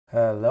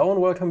Hello and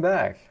welcome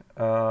back.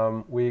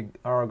 We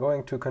are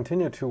going to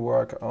continue to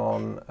work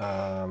on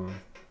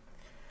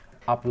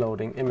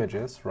uploading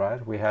images, right?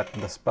 We had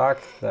this bug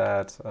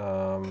that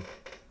the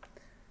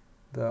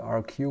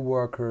RQ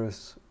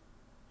workers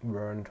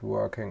weren't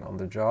working on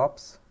the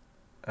jobs,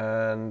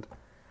 and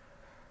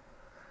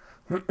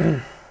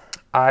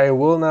I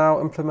will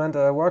now implement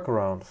a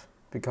workaround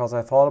because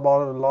I thought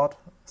about it a lot.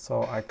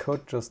 So I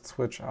could just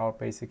switch out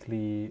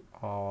basically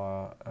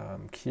our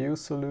queue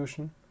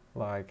solution,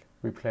 like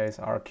replace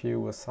RQ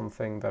with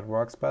something that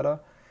works better.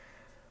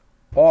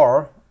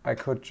 Or I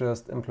could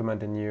just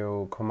implement a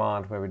new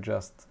command where we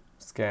just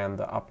scan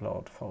the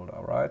upload folder,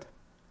 right?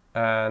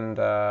 And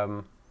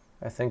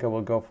I think I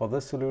will go for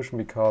this solution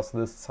because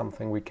this is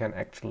something we can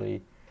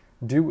actually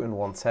do in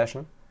one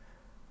session,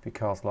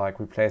 because like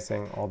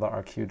replacing all the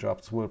RQ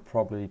jobs will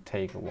probably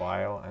take a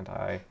while and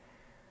I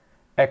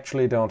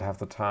actually don't have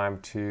the time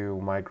to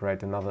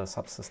migrate another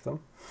subsystem.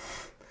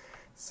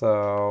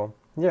 So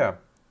yeah.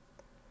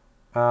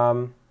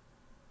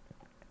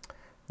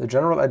 The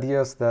general idea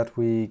is that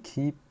we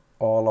keep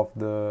all of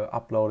the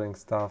uploading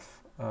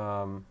stuff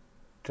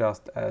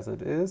just as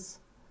it is.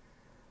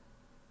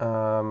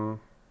 The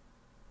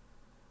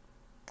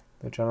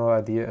general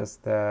idea is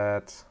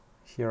that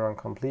here on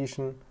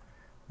completion,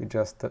 we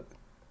just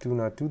do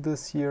not do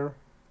this here.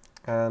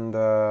 And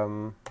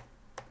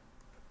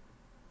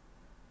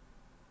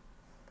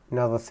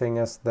another thing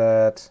is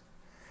that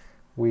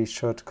we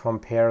should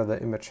compare the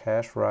image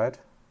hash, right,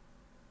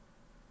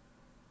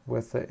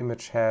 with the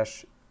image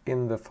hash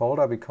in the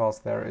folder, because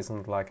there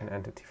isn't like an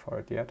entity for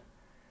it yet.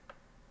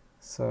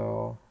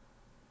 So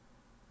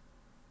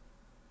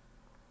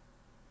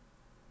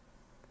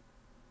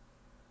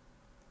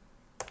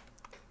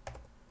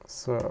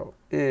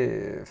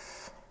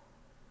if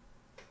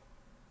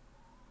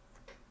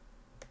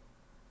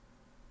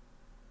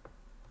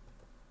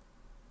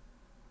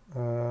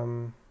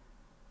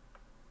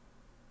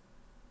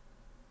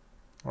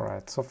all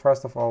right, so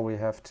first of all we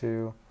have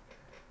to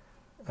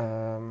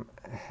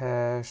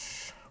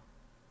hash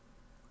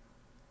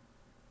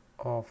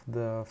of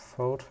the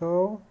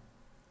photo.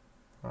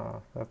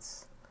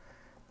 That's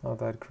not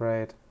that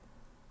great.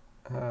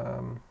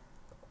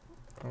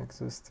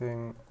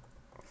 Existing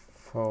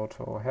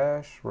photo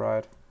hash,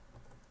 right,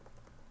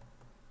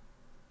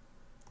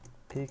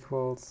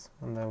 equals,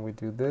 and then we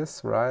do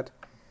this, right?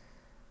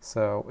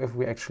 So if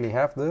we actually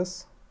have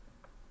this,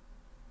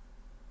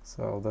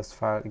 so this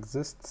file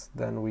exists,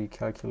 then we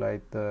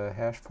calculate the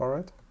hash for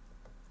it.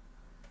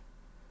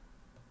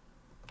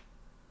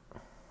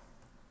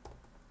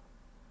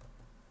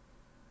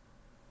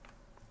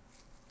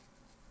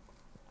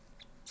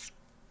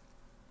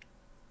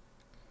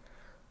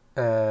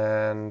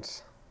 And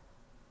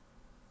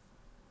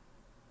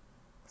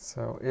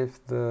so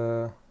if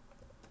the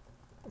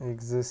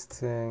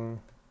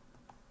existing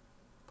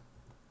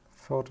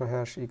photo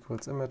hash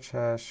equals image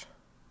hash,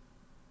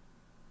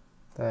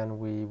 then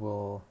we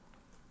will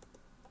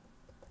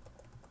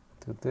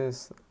do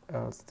this,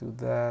 else do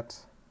that.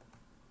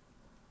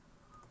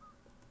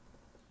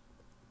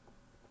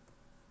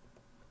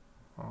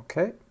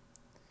 Okay.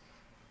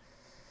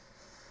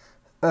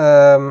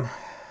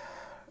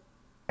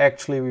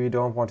 Actually, we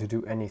don't want to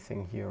do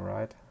anything here,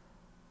 right?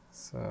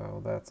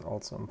 So that's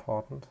also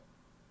important.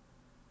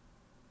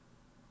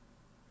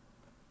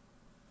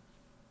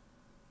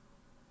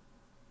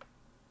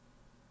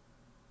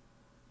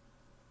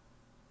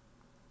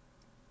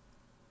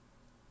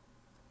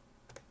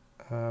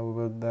 We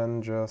will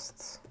then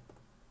just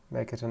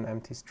make it an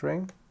empty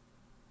string,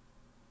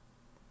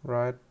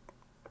 right?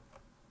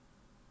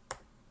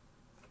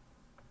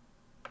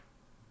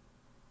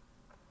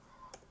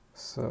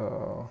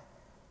 So,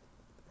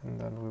 and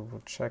then we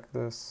will check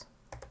this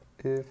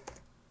if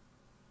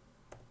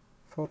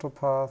photo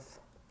path,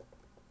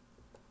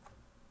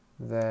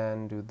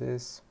 then do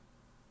this.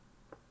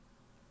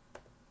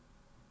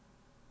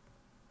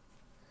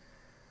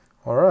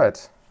 All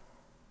right.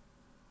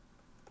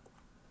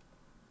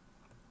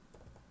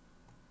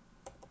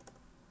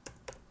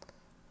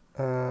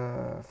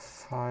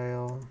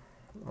 File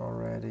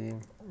already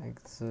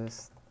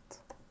exists.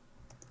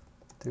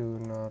 Do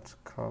not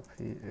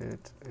copy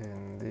it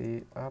in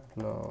the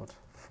upload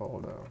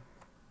folder.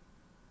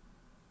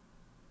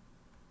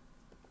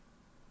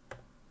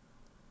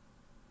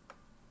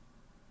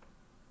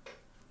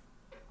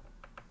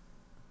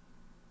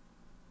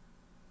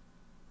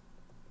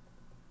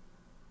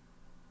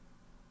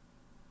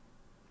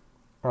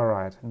 All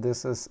right,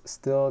 this is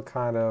still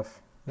kind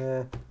of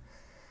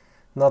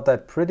not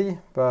that pretty,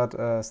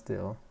 but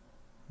still,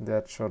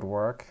 that should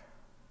work.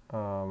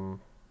 All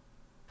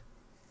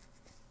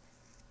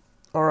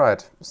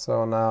right,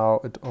 so now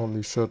it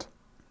only should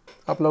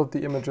upload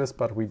the images,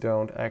 but we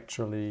don't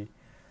actually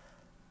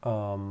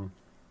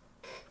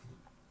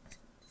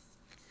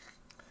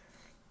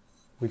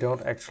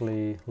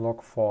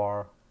look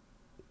for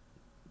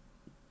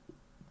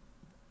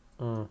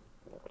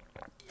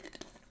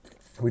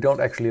we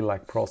don't actually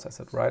like process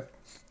it, right?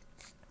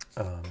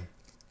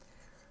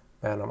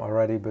 Man, I'm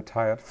already a bit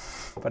tired,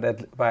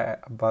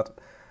 but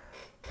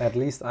at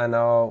least I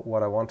know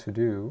what I want to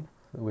do,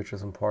 which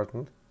is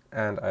important.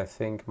 And I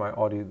think my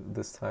audio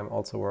this time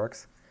also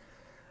works.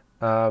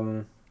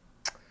 Right.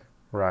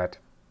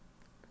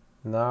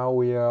 Now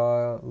we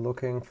are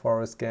looking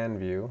for a scan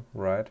view,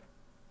 right?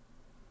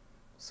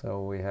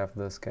 So we have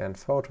the scanned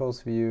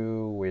photos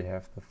view, we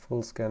have the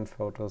full scanned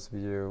photos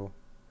view,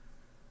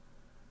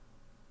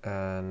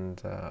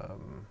 and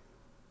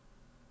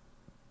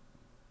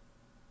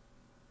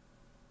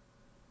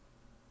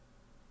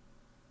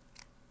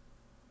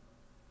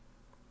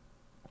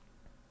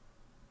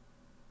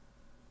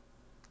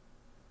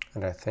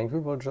I think we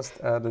will just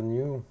add a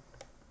new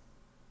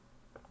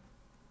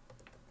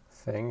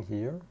thing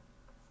here.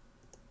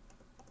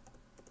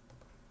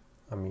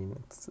 I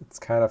mean, it's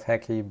kind of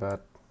hacky,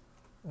 but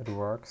it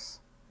works.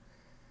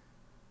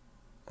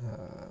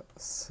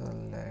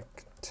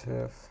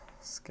 Selective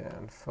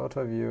scan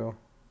photo view.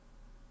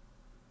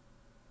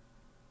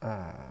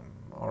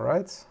 All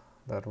right,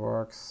 that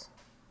works.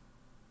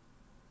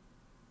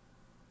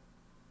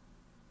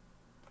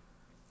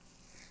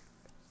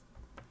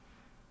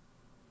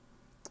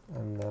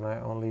 And then I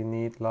only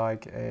need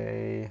like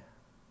an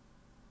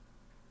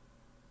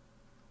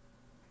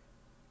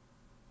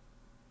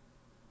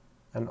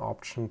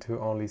option to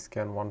only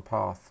scan one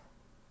path.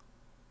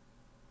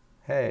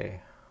 Hey,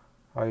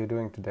 how are you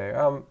doing today?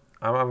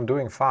 I'm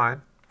doing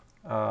fine.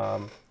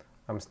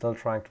 I'm still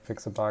trying to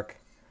fix a bug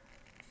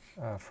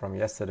from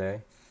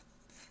yesterday.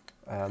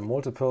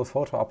 Multiple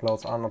photo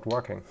uploads are not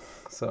working,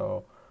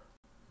 so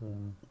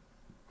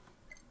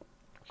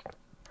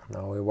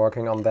now we're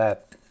working on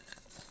that.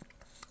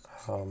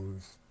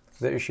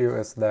 The issue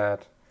is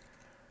that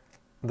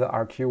the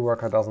RQ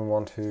worker doesn't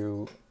want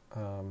to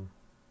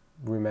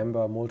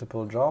remember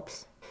multiple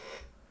jobs,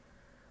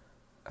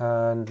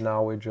 and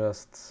now we're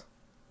just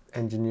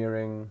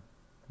engineering.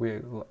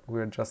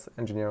 We're just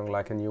engineering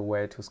like a new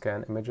way to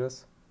scan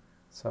images.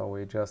 So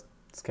we just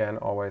scan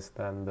always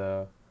then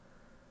the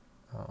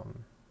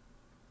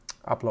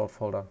upload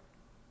folder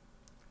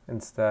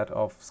instead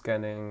of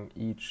scanning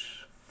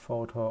each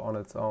photo on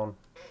its own.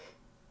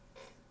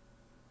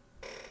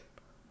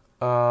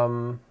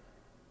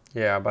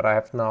 Yeah, but I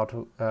have now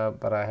to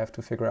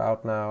figure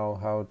out now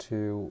how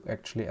to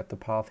actually add the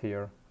path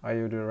here. Are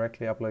you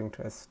directly uploading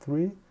to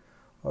S3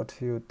 or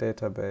to your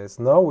database?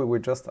 No, we were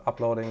just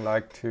uploading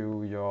like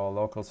to your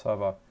local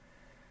server.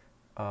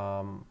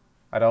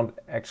 I don't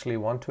actually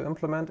want to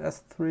implement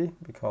S3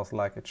 because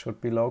like it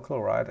should be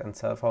local, right, and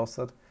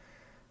self-hosted,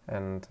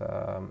 and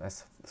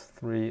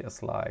S3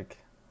 is like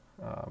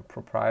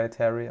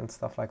proprietary and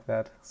stuff like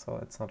that, so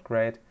it's not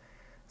great.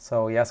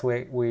 So yes,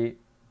 we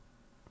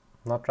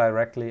not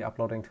directly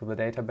uploading to the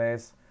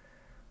database.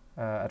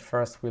 At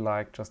first we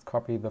like just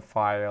copy the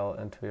file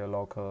into your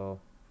local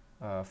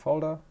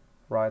folder,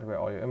 right, where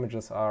all your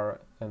images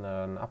are in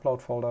an upload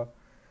folder,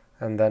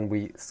 and then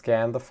we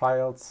scan the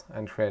files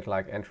and create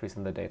like entries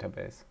in the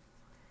database.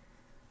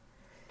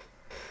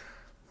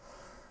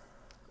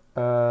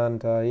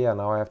 And yeah,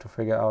 now I have to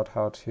figure out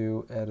how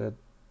to edit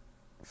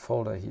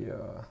folder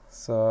here.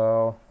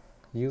 So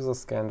user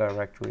scan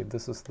directory,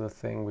 this is the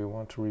thing we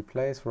want to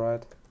replace,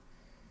 right?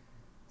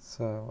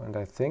 So, and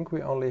I think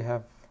we only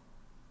have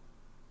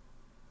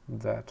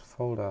that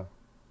folder.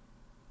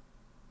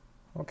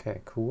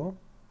 Okay, cool.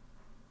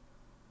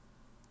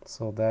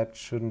 So that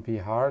shouldn't be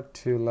hard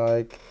to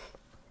like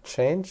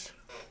change.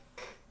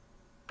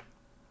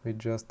 We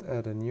just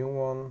add a new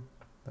one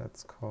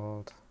that's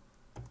called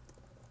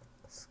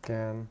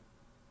scan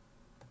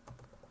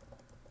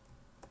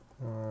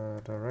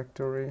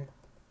directory.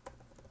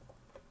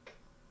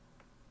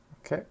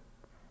 Okay.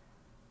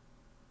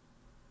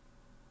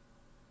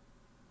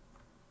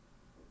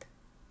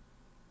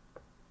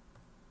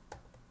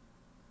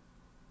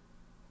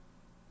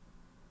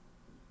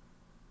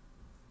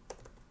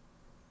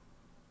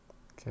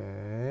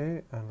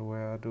 Okay, and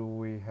where do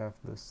we have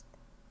this?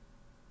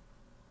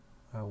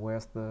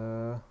 Where's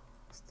the...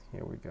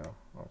 Here we go.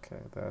 Okay,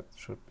 that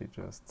should be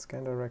just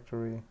scan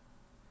directory.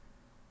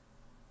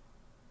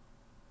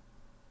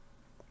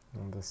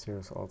 And this here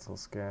is also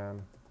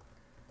scan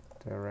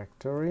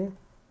directory.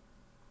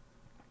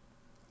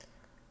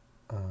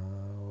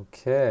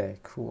 Okay,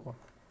 cool.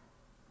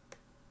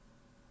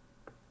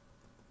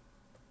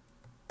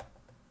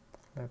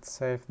 Let's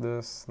save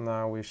this.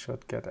 Now we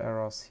should get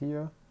errors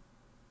here.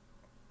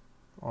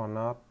 Or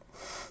not.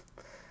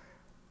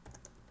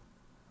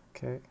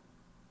 Okay.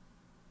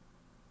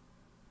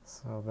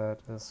 So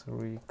that is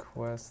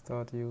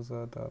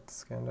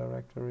request.user.scan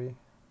directory.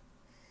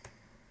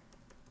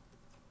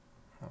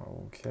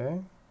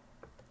 Okay.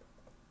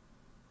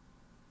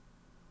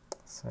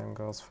 Same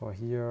goes for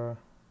here.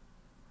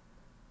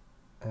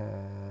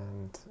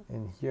 And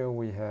in here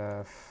we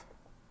have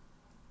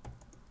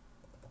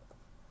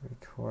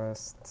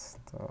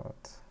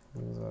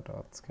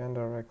request.user.scan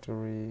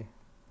directory.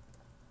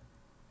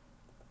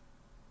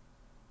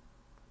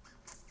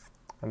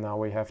 And now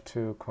we have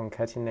to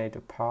concatenate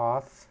a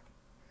path.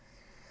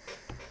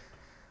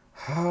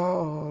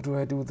 How do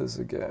I do this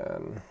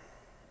again?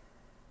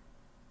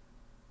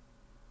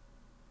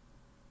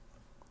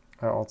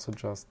 I also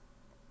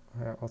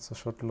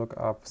should look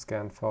up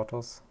scanned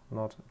photos,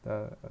 not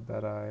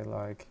that I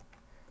like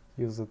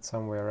use it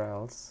somewhere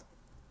else.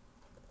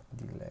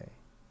 Delay.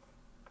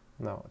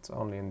 No, it's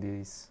only in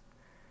these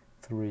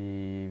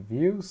 3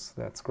 views.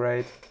 That's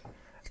great.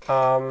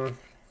 All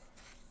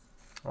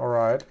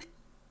right.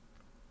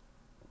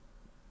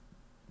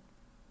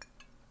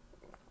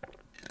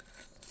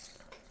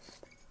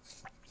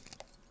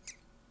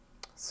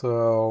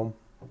 So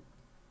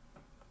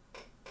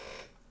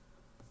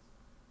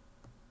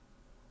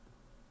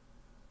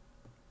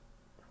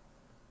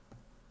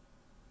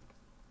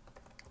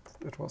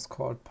it was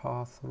called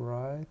path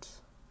right.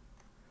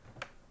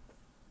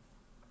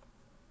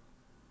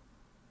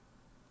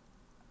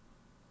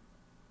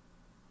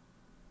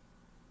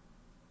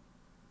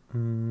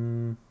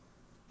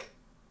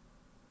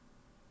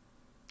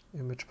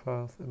 Image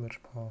path, image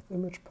path,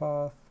 image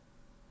path.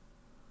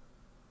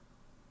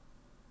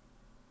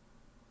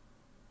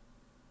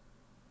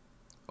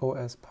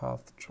 OS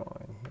path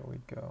join, here we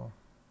go.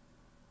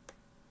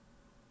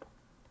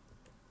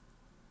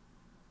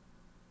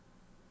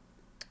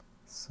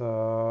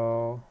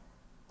 So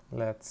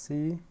let's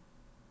see.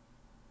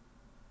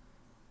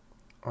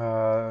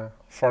 For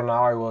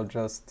now I will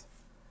just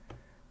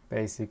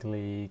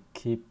basically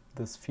keep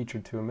this feature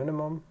to a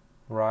minimum,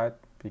 right?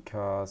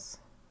 Because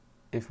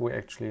if we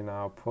actually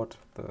now put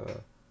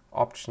the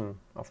option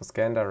of a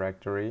scan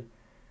directory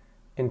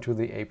into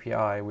the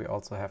API, we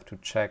also have to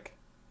check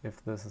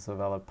if this is a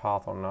valid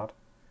path or not.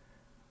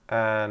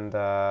 And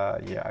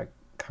yeah, I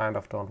kind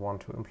of don't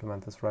want to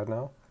implement this right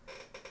now.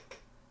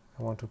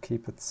 I want to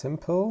keep it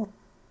simple.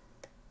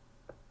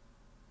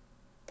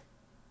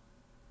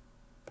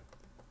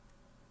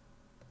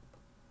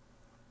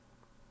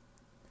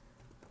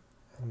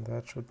 And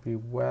that should be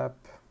web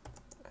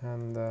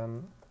and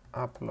then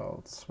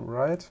uploads,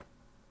 right?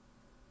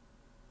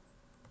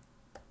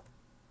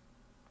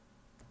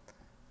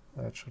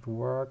 That should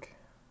work.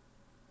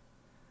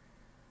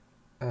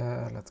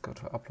 Let's go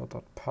to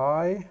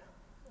upload.py.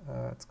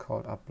 It's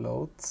called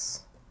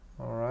uploads.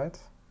 All right.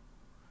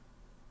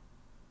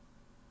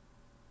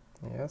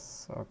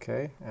 Yes,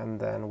 okay. And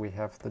then we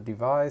have the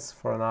device.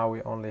 For now,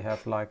 we only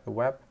have like the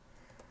web.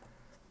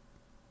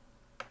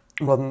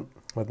 But in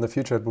the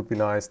future, it would be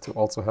nice to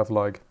also have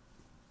like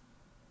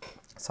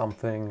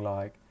something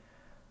like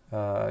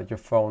your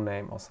phone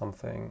name or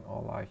something,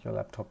 or like your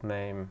laptop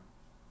name,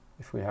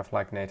 if we have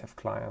like native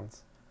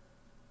clients,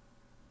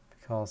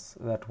 because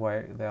that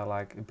way they are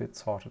like a bit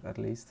sorted at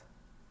least.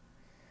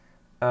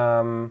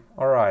 All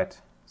right,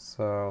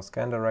 so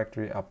scan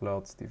directory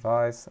uploads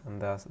device,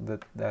 and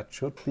that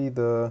should be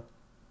the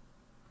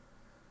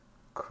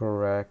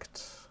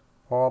correct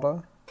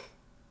order.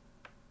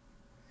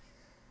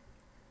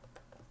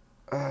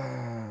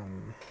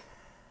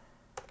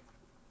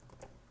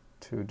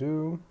 To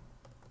do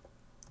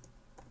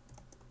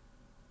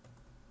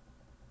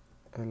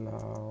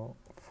allow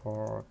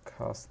for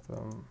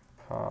custom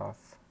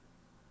path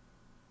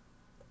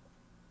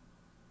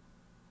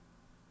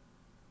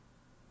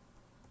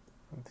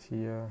and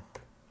here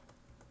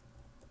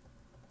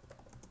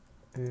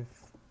if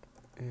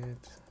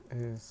it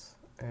is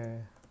a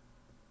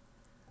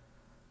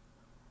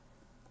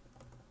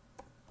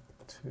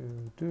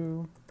to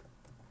do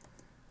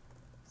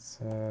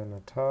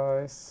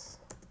sanitize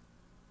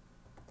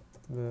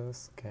the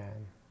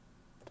scan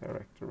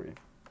directory.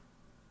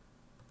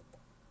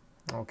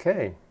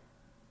 Okay,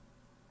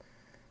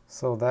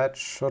 so that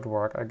should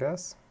work, I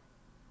guess.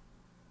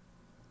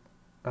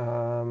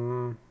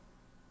 I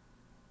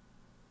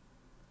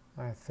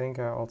think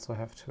I also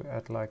have to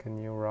add like a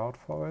new route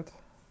for it.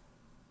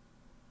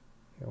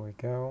 Here we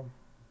go.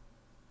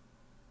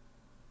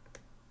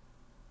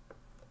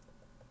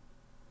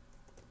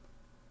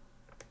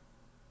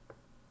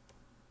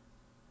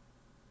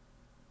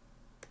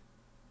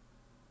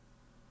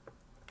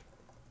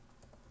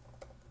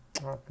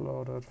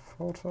 Uploaded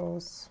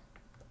photos.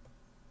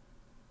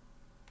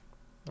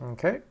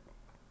 Okay,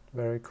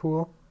 very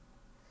cool.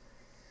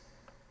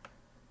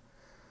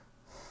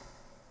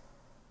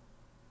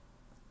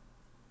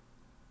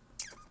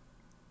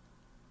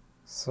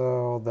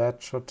 So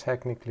that should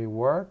technically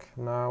work.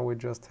 Now we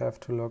just have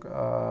to look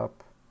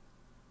up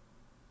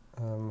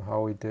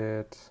how we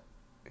did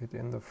it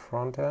in the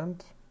front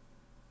end.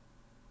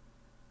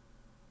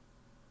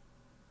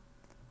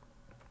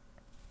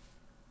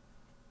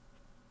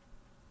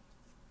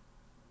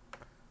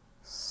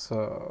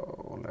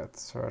 So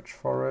let's search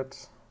for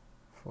it.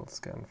 Full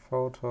scan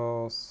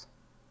photos.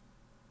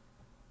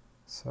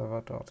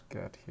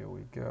 Server.get, here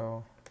we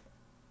go.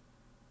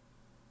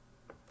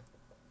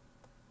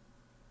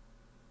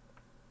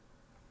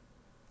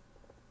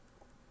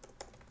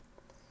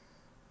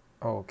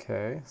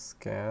 Okay,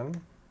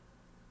 scan.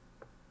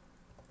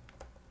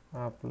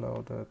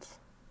 Uploaded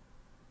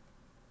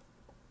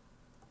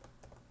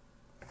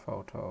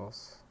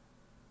photos.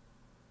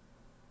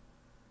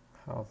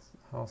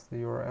 How's the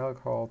URL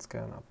called?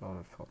 Scan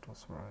uploaded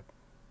photos, right?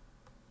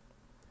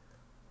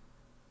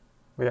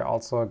 We are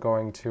also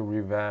going to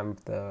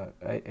revamp the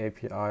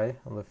API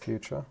in the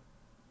future.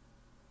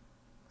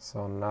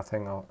 So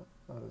nothing,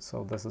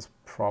 so this is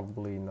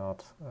probably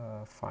not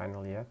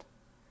final yet.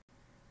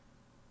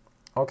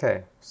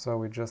 Okay, so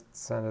we just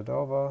send it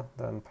over,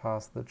 then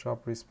pass the job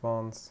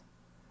response,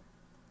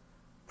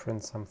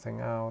 print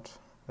something out,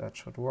 that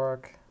should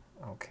work.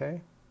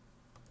 Okay.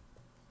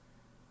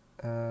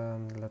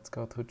 And let's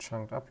go to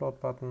chunked upload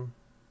button.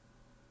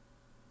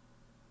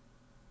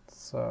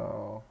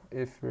 So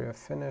if we are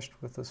finished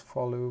with this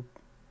for loop,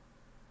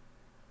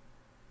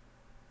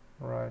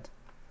 right,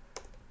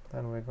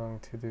 then we're going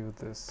to do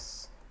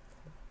this.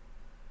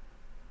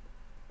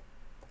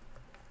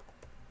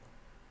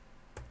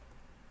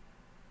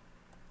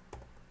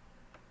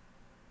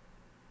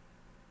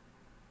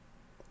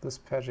 This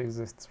patch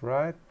exists,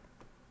 right?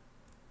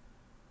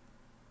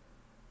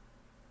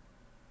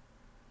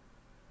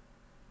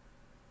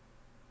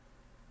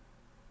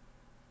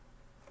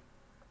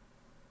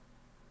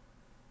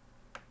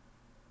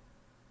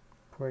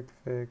 Quick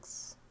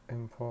fix,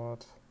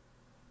 import.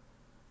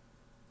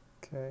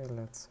 Okay,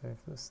 let's save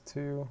this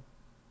too.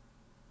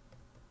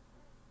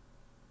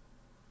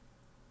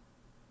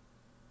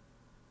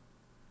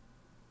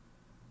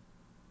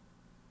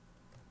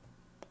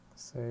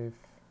 Save.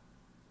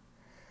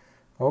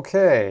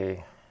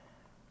 Okay.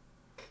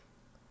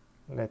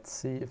 Let's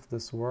see if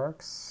this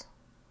works.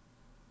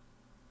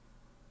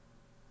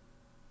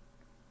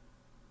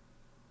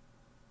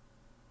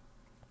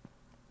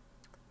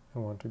 I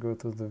want to go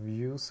to the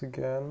views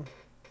again.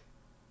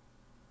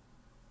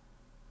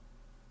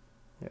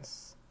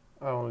 Yes,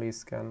 I only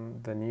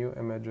scan the new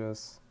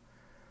images.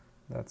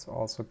 That's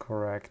also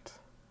correct.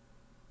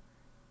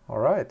 All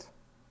right.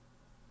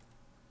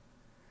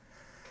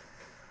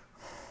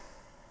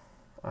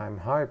 I'm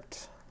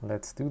hyped.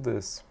 Let's do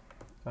this.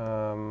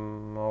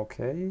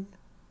 Okay.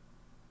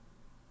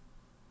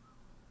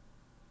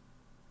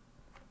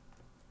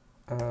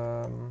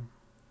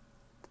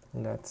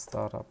 Let's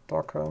start up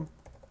Docker.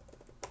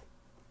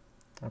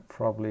 I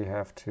probably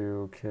have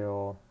to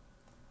kill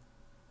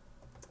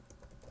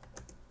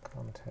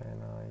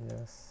container,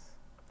 yes.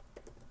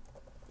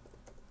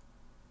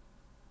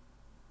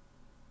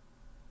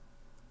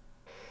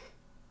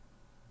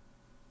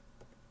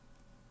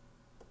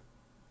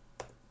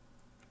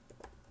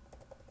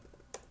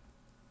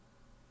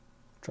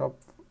 Job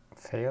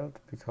failed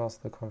because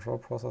the control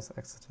process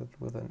exited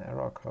with an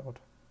error code.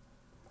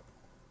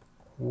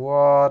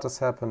 What is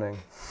happening?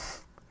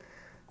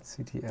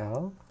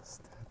 CTL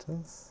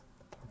status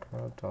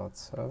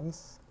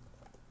docker.service.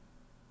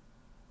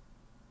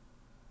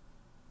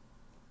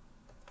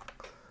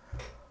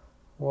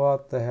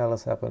 What the hell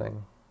is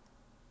happening?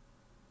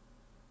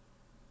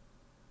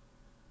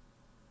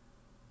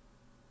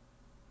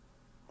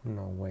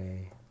 No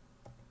way.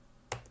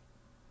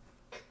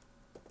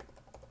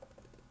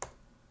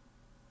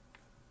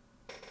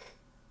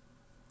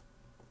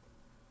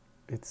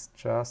 It's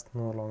just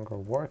no longer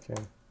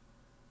working.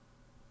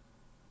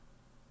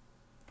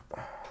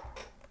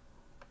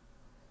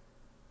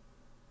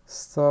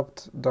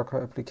 Stopped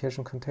Docker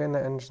application container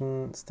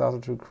engine,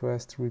 started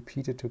request,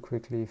 repeated too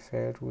quickly,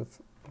 failed with,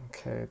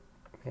 okay,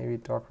 maybe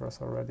Docker is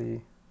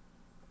already,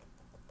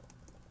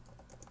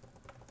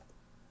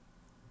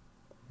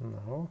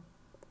 no,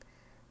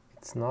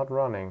 it's not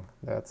running,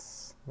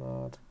 that's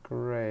not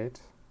great.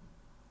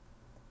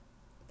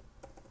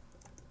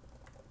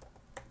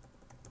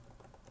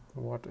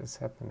 What is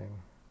happening?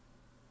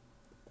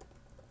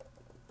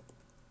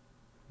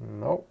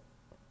 No.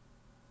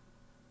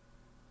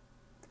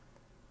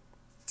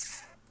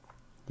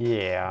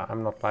 Yeah,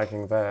 I'm not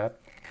liking that.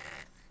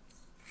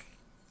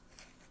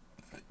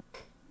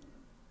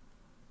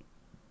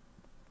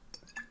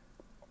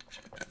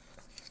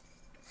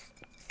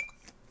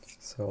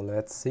 So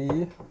let's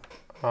see.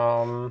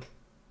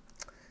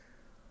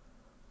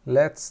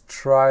 Let's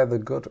try the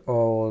good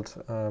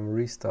old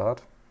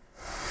restart.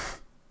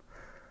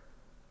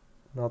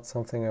 Not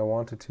something I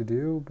wanted to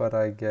do, but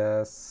I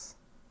guess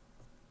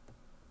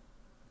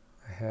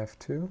I have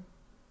to.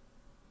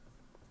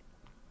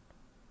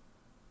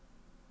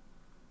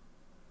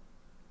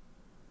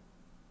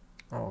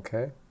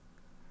 Okay.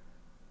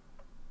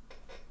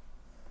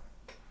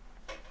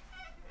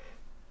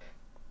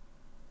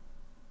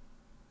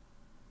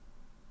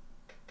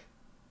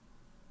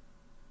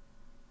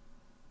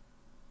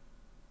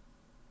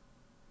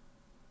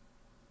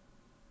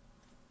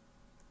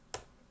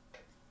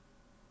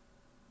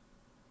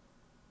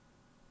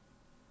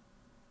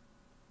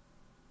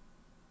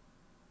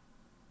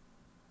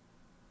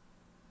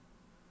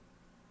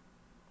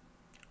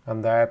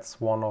 And that's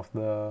one of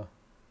the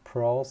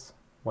pros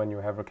when you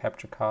have a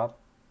capture card.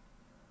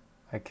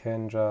 I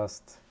can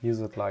just use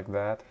it like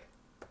that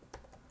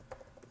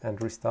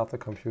and restart the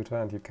computer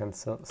and you can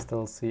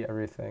still see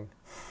everything.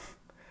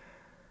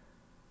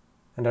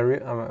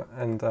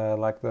 And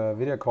like the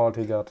video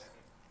quality got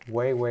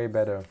way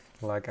better.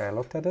 Like I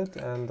looked at it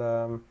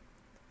and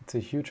it's a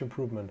huge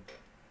improvement.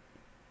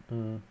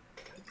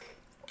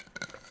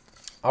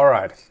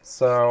 Alright,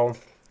 so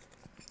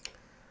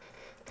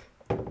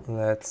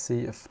let's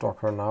see if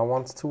Docker now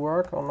wants to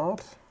work or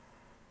not.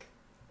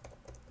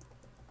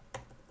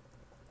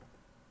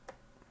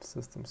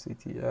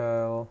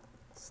 systemctl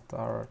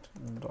start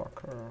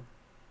docker.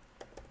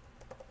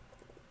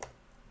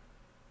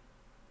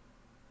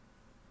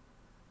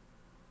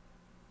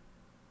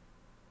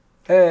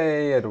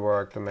 Hey, it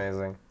worked,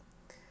 amazing.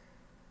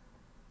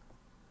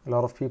 A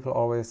lot of people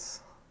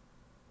always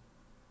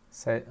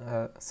said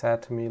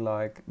to me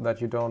like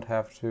that you don't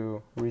have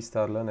to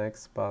restart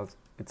Linux, but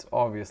it's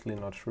obviously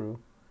not true.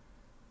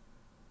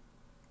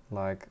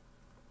 Like,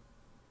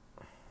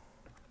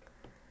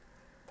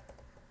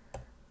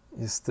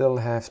 you still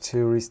have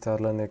to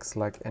restart Linux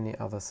like any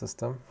other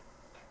system.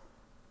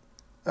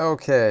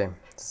 Okay,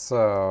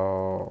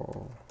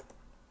 so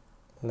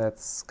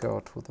let's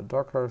go to the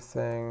Docker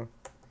thing.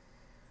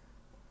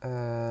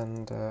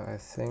 And I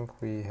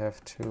think we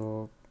have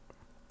to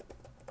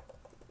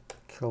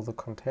kill the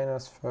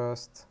containers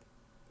first.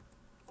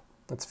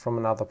 It's from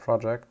another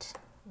project,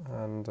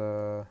 and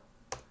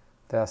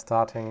they're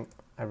starting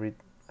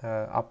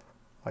up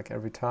like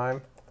every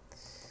time.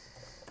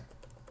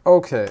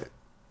 Okay,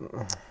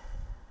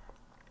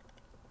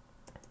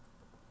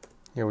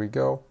 here we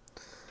go.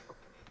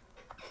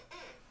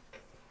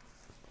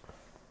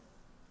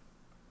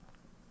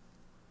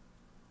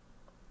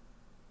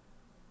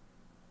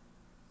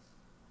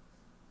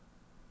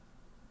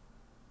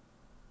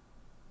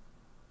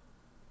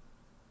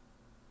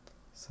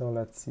 So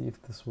let's see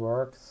if this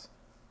works.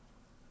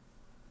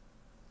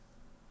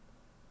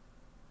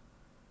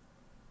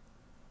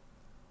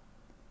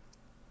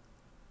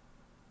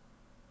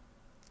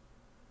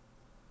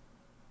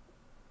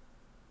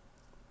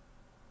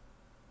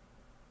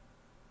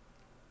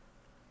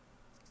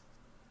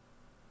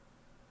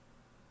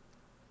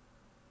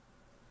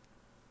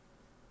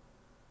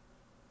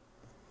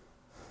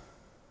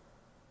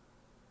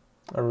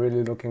 I'm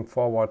really looking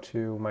forward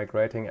to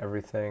migrating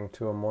everything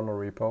to a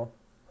monorepo.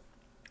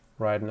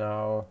 Right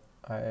now,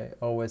 I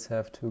always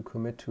have to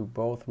commit to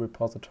both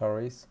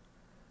repositories,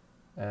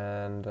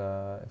 and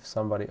if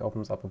somebody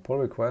opens up a pull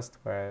request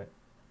where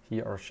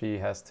he or she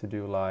has to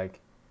do like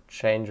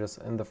changes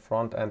in the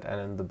front end and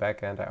in the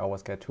back end, I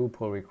always get 2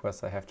 pull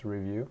requests I have to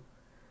review,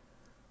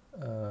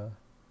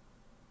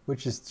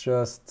 which is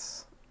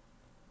just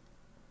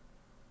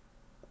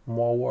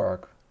more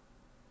work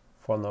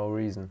for no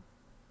reason.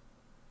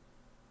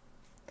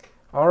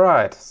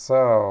 Alright,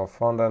 so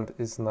frontend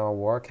is now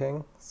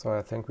working, so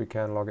I think we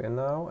can log in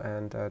now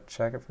and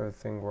check if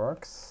everything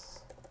works.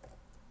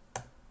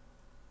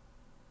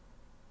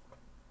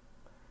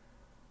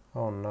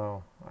 Oh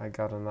no, I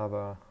got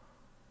another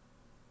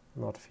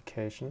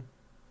notification.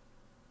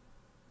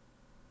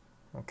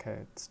 Okay,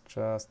 it's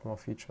just more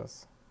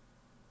features.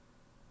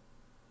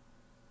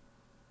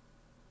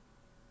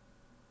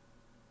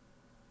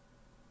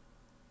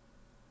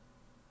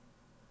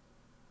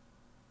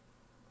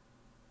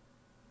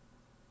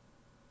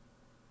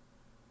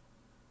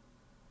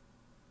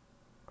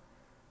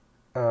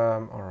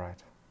 All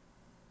right.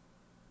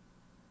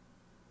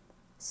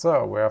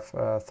 So we have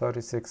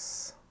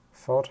 36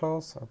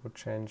 photos. I would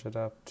change it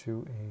up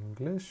to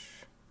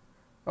English.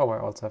 Oh, I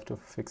also have to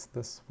fix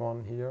this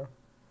one here.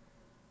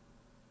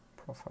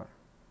 Profile.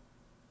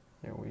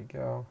 Here we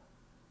go.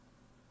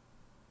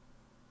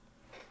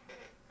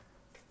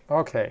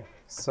 Okay,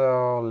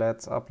 so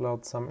let's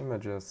upload some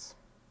images.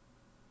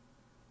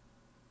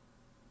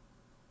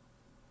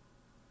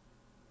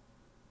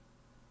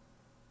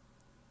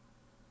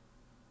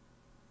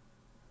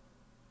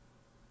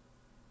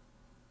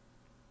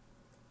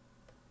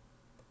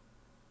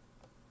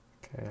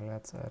 Okay,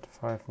 let's add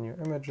 5 new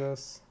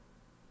images,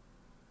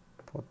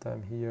 put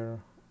them here,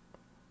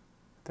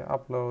 they're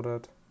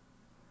uploaded.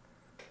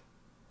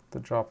 The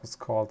job is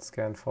called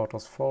scan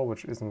photos full,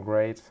 which isn't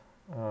great.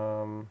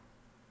 And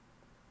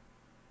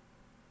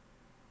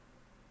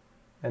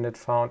it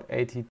found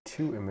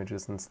 82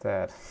 images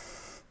instead.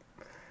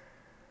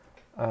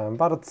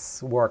 But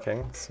it's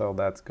working, so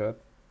that's good.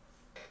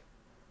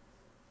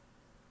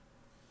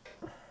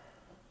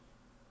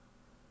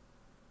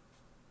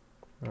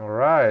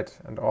 Alright,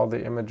 and all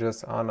the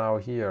images are now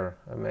here.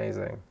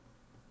 Amazing.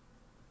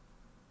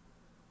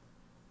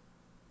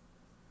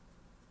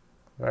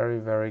 Very,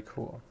 very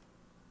cool.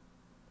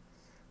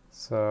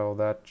 So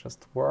that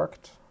just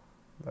worked.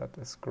 That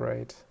is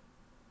great.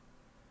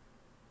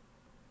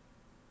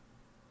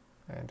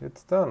 And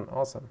it's done.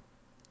 Awesome.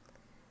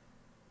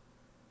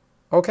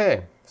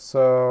 Okay,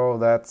 so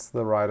that's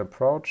the right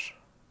approach.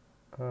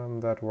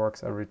 That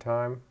works every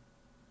time.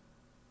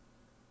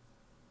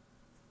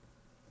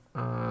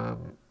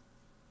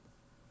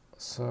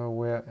 So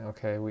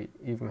we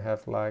even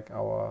have like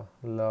our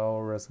low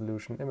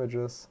resolution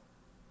images,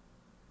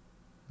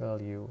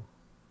 value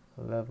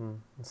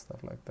 11 and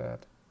stuff like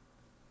that.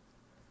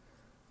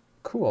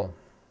 Cool.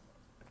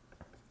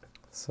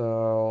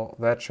 So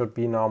that should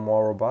be now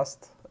more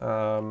robust.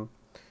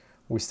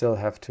 We still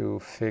have to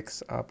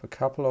fix up a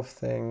couple of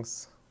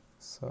things.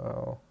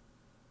 So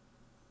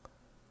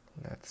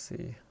let's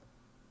see.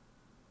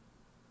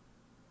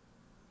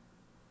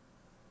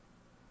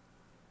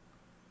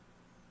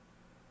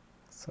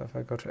 So if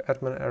I go to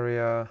admin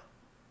area,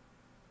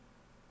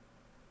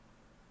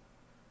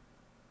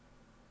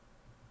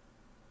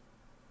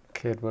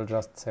 Okay, it will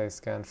just say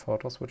scan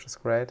photos, which is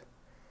great.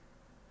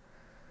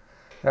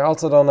 I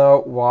also don't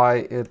know why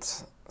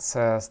it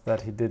says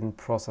that he didn't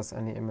process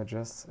any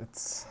images.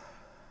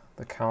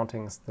 The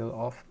counting is still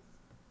off,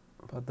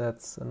 but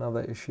that's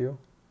another issue.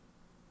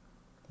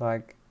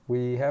 Like,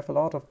 we have a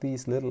lot of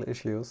these little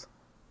issues,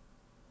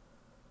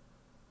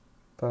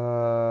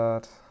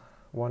 but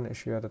one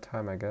issue at a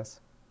time, I guess.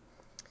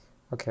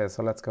 Okay,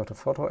 so let's go to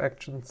photo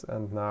actions,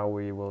 and now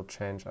we will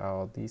change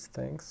out these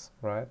things,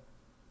 right?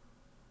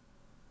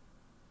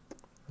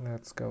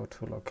 Let's go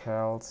to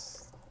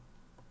locales.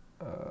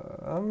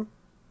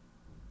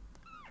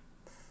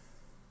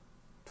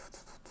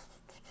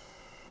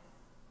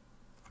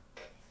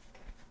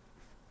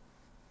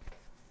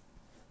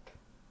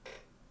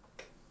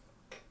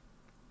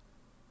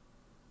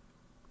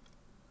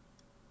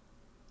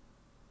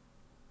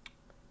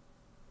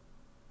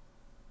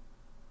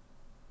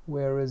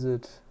 Where is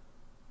it?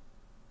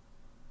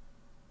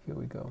 Here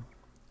we go.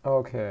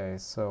 Okay,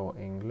 so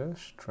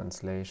English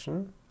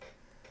translation.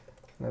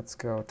 Let's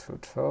go to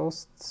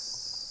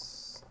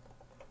toasts.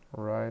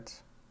 Right.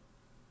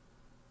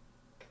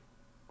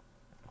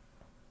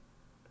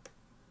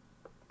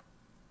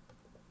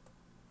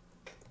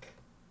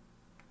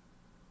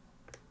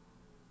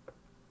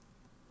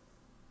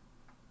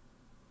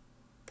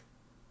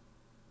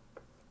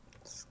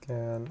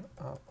 Scan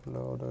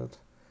uploaded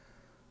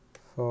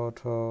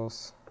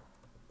photos.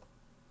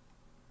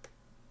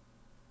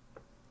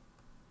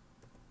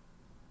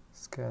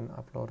 Scan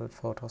uploaded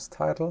photos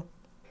title.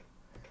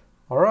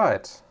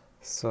 Alright,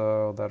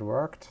 so that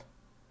worked.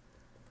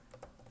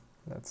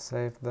 Let's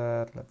save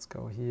that. Let's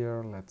go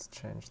here. Let's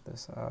change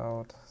this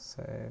out.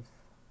 Save.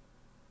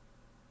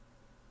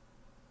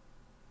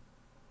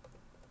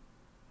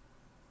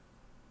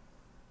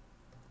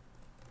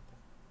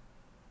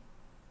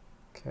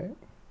 Okay.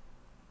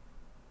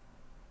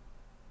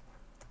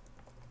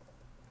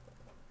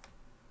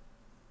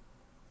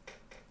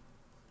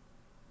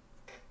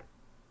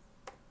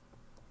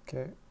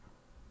 Okay.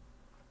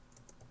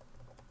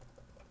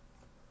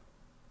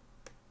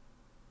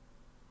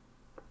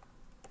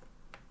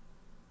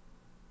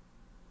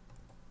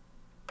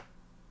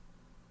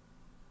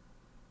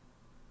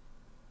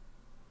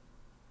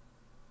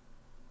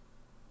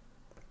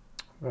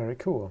 Very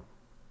cool.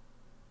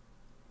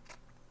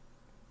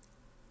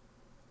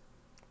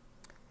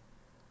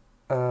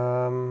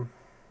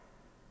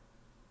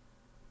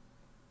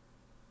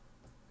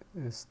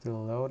 Is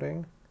still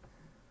loading.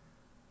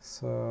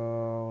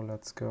 So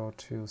let's go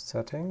to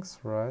settings,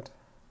 right?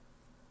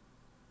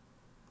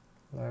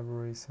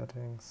 Library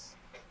settings.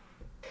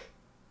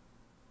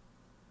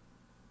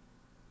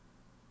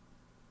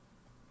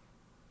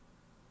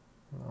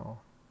 No.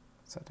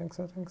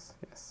 Settings?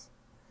 Yes.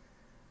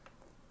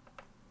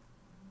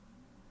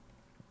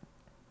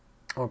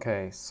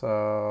 Okay,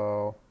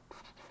 so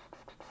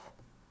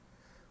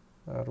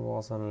that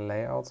was on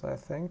layouts, I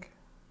think.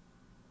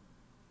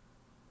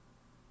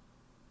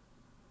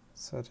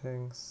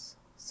 Settings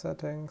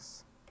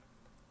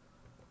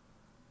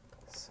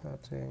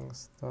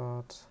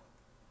dot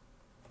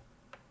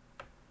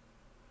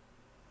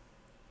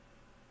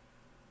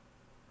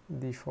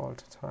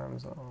default time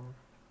zone.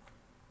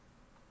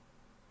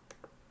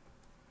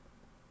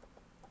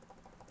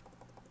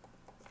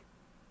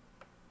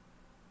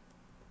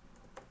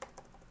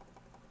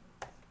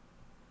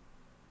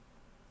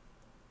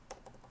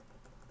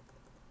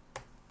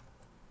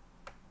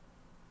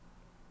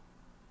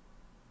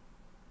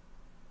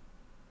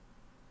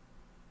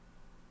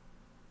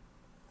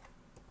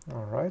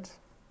 All right.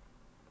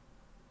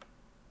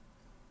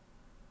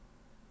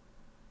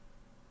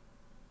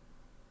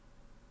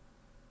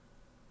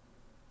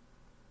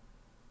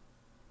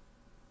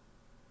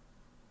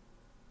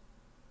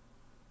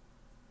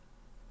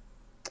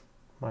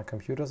 My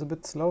computer's a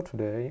bit slow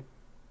today.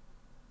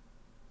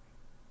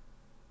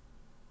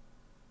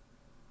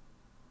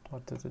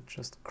 Or did it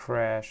just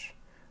crash?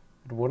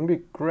 It wouldn't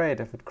be great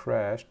if it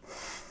crashed.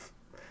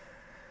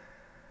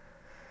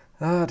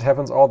 It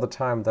happens all the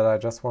time that I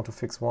just want to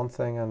fix one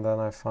thing and then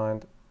I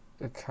find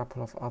a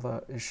couple of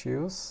other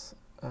issues.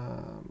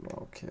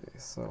 Okay,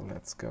 so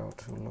let's go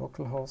to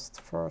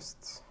localhost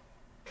first.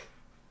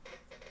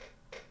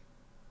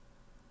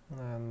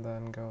 And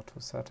then go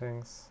to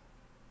settings.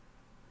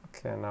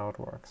 Okay, now it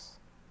works.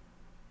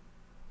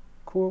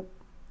 Cool.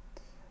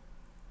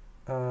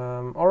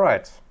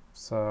 Alright,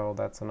 so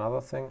that's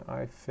another thing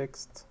I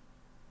fixed.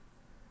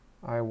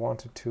 I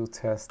wanted to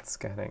test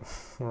scanning,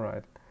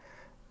 right.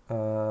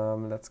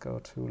 Let's go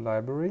to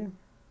library.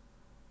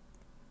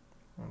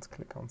 Let's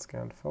click on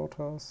scanned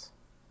photos.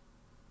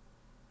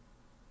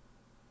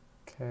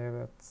 Okay,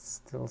 that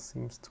still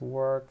seems to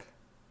work.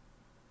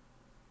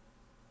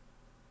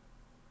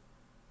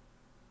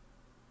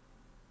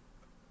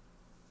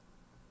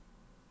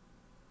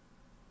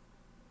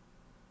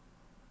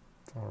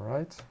 All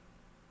right.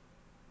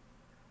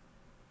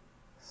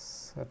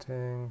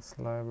 Settings,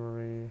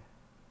 library.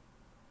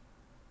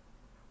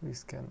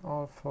 Rescan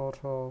all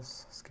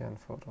photos, scan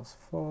photos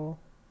full.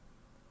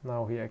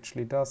 Now he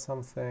actually does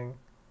something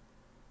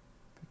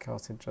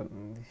because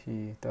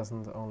he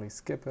doesn't only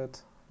skip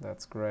it.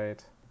 That's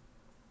great.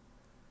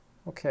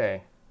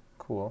 Okay,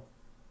 cool.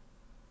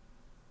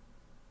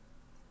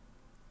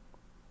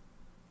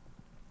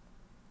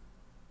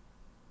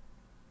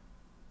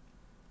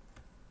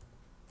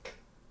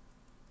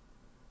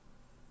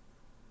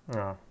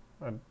 No,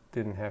 I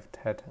didn't have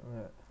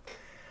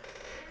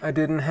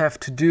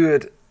to do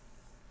it.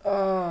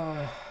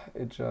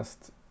 It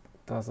just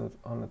does it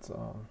on its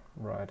own,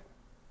 right?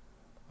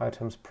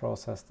 Items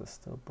processed is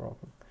still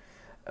broken.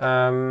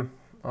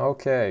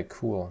 Okay,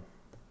 cool.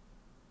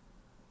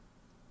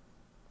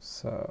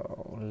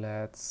 So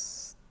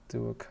let's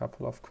do a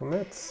couple of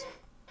commits.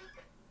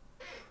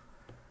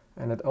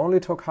 And it only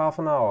took half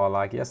an hour.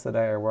 Like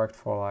yesterday I worked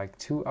for like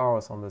 2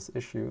 hours on this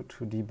issue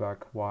to debug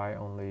why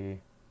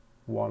only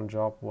one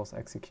job was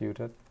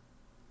executed.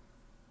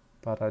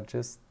 But I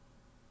just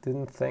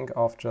didn't think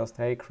of just,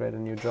 hey, create a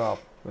new job,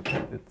 but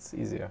it's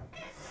easier.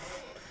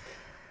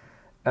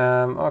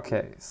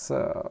 Okay,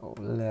 so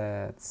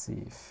let's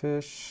see,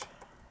 fish,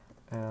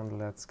 and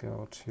let's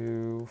go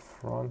to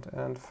front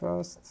end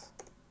first.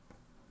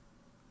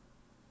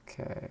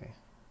 Okay,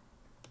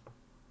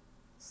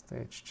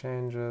 stage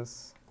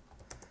changes,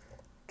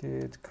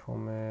 git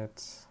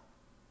commit.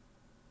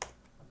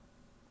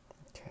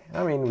 Okay,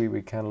 I mean,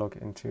 we can look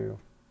into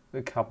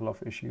a couple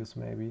of issues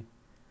maybe.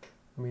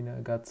 I mean,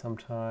 I got some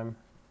time.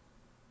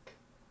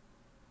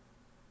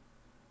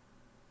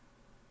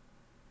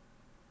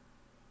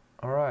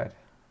 All right,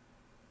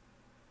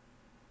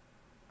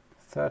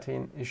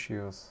 13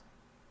 issues.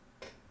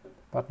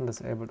 Button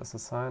disabled is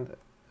assigned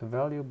a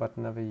value but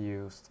never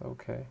used.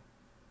 Okay.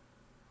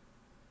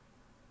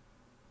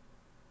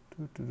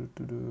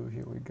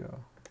 Here we go.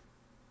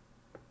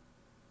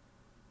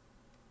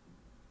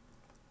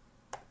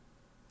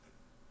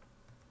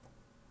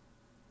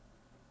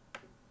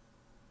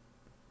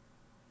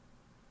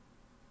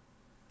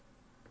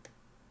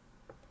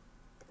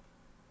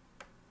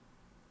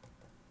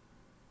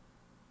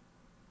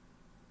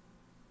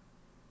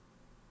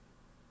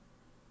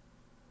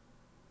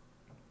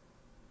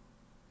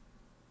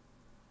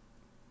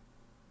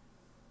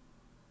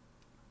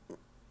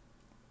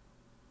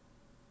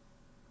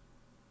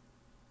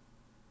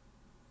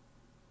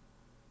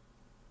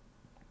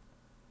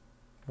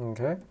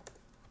 Okay,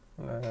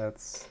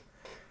 let's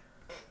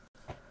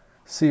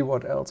see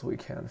what else we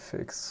can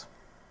fix.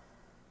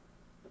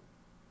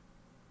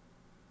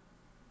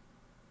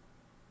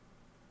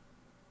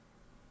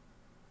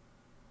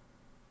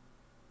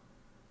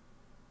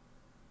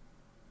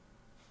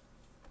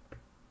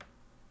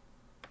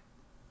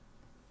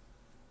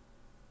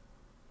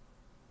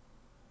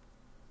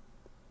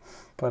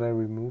 But I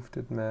removed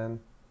it, man.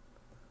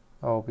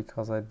 Oh,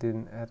 because I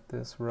didn't add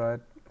this,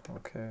 right?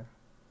 Okay,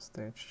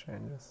 stage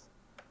changes.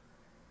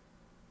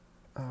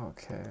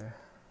 Okay.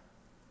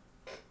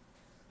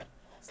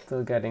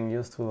 Still getting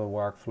used to the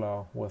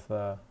workflow with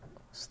a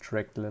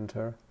strict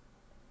linter.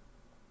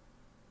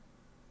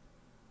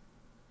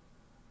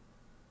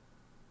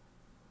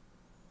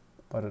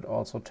 But it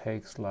also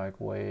takes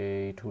like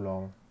way too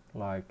long.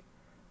 Like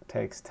it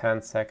takes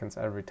 10 seconds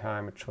every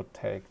time. It should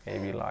take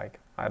maybe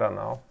like, I don't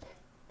know,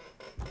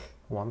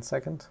 1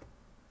 second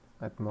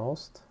at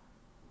most.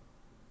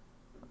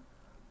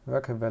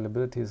 Work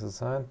availability is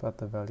assigned, but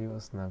the value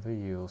is never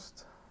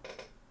used.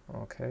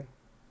 Okay.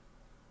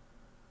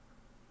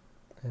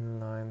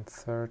 Inline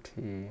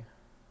 30.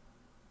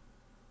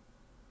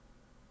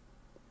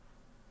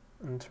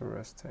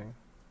 Interesting.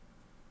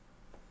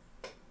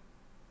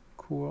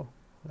 Cool.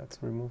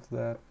 Let's remove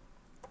that.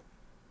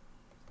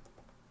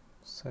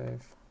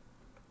 Save.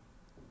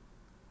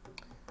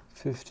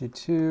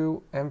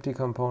 52. Empty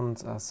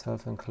components are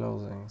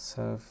self-enclosing.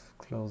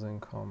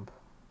 Self-closing comp.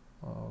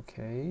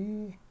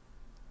 Okay.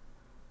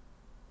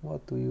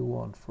 What do you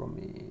want from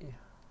me?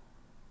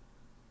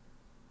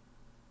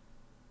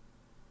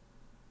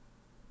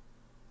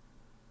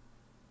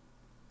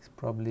 He's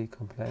probably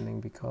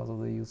complaining because of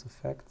the use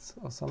effects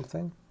or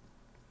something.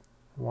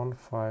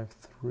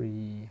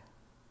 153.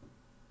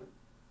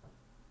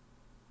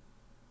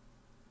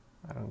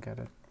 I don't get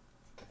it.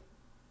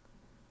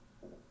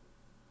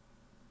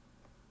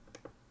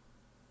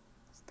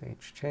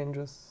 Stage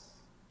changes.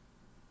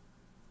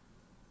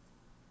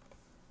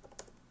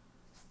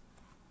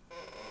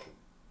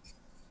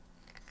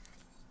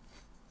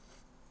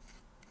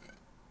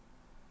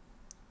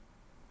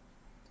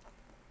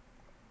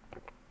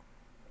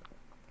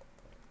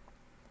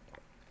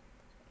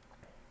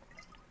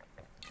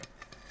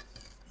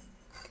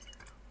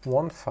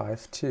 One,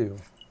 5, 2.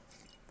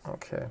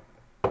 Okay.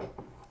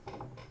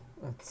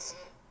 It's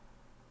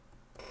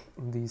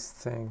these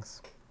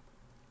things.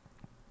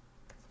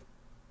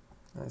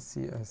 I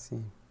see.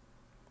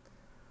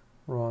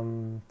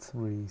 1,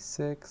 3,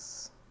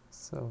 6.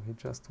 So he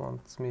just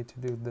wants me to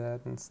do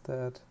that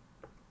instead.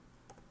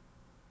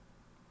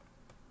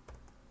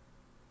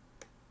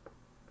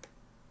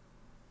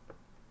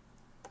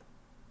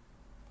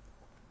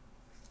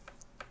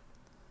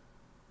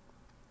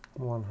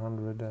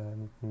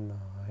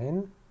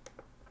 $109.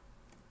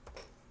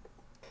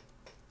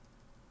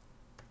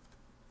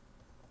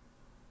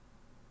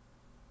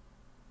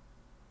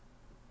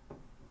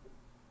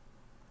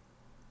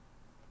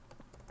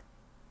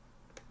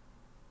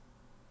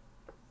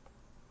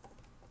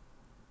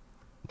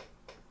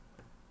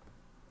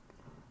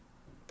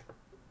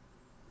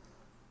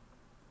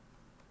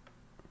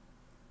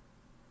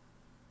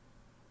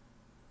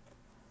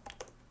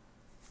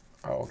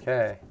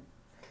 Okay.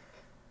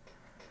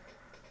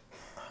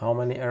 How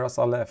many errors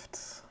are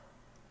left?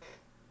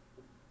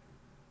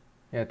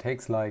 Yeah, it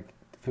takes like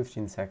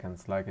 15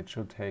 seconds. Like it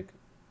should take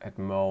at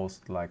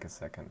most like a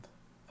second.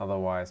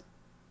 Otherwise,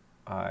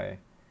 I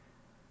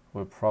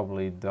will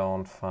probably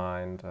don't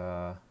find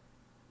the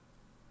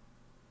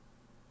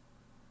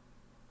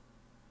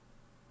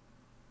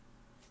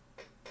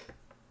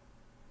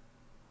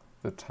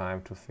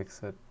time to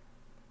fix it.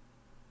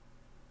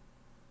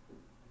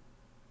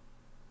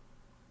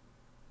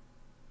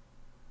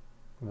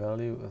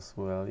 Value is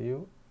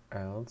value,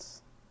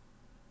 else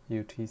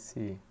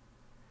UTC.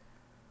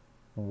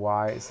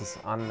 Why is this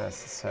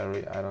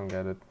unnecessary? I don't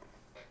get it.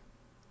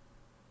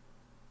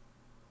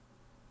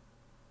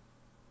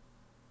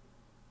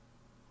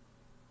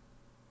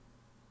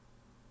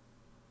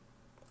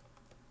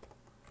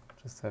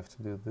 Just have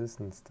to do this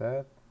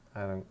instead.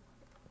 I don't.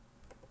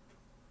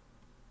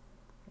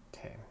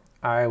 Okay,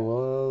 I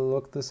will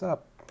look this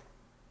up.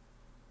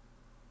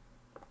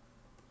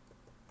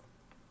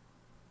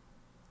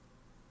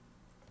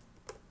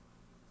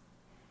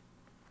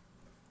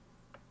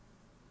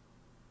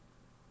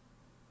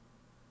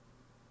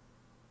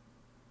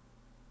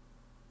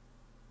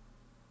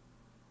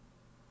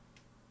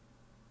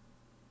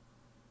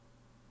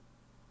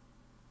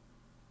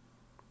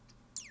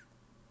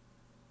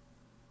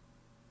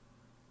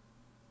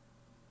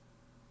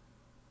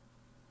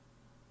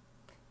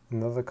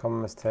 Another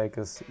common mistake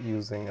is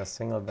using a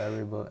single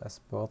variable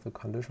as both the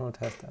conditional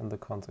test and the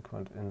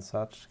consequent. In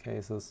such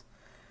cases,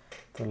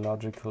 the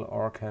logical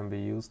OR can be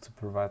used to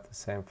provide the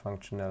same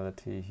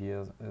functionality.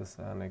 Here is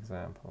an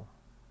example.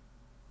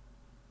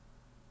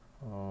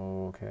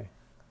 Okay.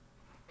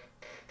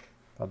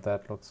 But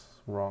that looks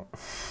wrong.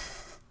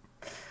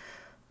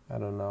 I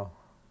don't know.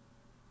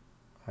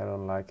 I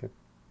don't like it.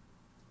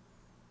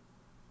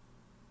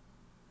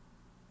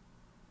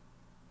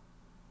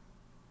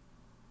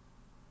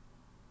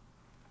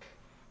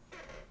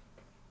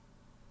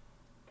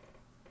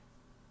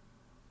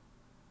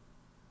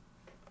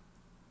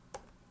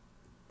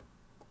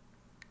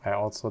 I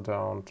also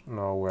don't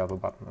know where the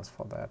button is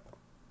for that.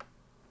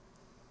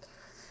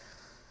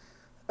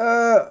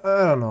 I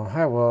don't know.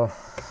 I will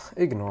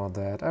ignore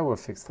that. I will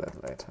fix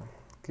that later.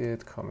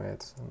 Git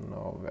commit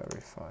no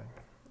verify.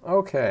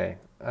 Okay.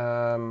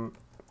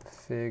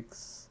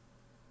 Fix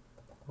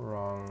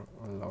wrong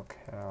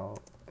locale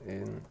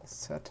in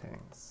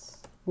settings.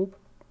 Whoop.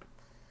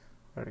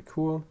 Very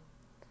cool.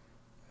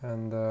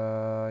 And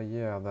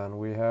yeah, then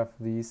we have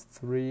these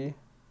three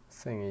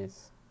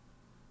thingies.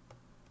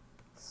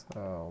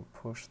 So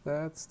push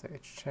that,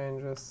 stage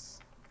changes,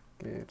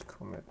 git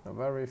commit no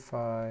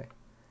verify,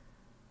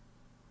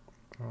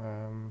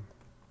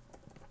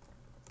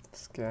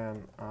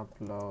 scan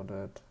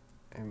uploaded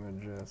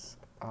images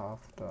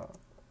after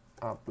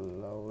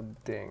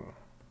uploading.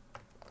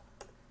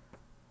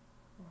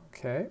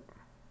 Okay.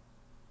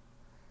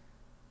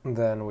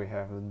 Then we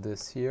have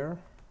this here.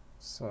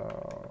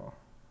 So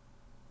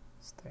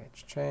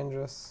stage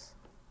changes.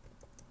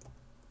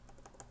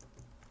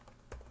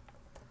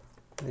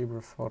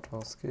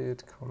 LibrePhotos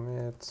git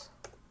commit,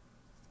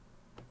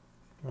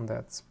 and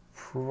that's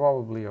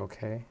probably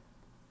okay.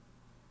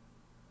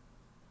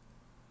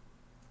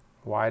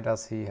 Why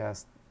does he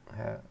has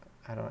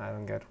I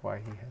don't get why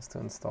he has to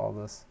install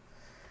this.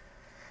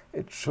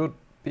 It should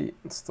be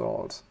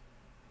installed.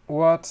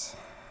 What?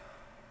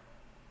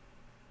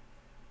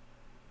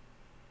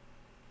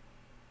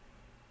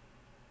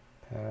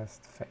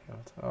 Passed,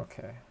 failed.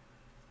 Okay.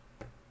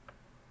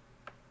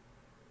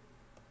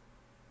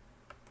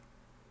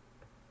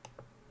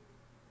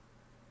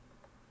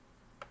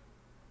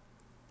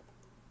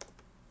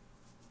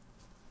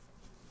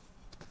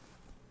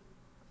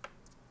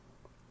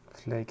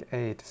 Flake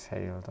 8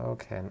 failed.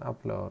 Okay, and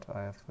upload.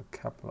 I have a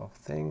couple of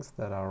things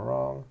that are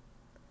wrong.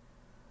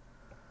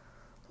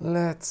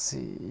 Let's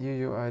see.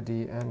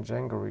 UUID and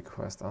Django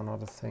request are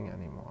not a thing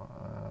anymore.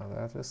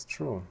 That is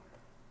true.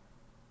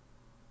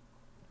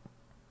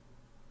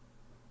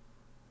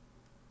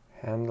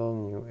 Handle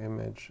new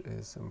image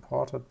is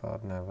imported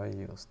but never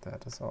used.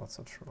 That is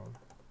also true.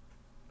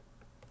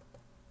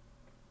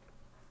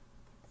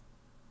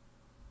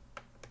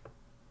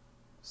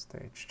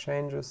 Stage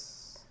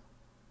changes.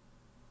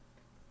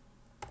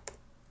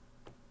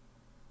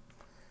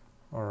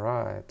 All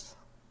right.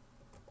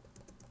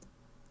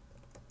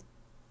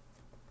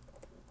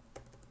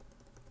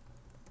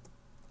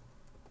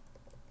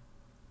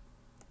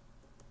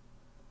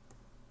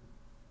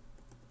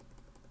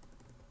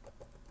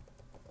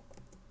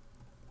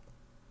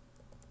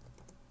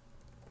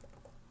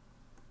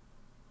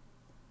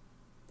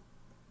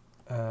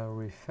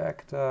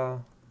 Refactor,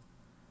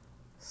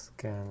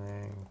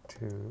 scanning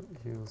to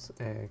use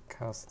a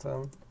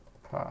custom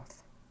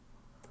path.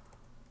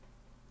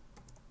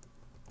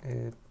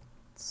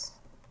 It's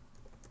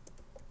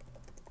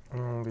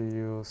only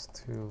used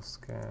to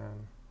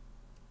scan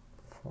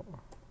for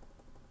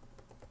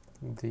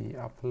the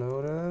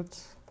uploaded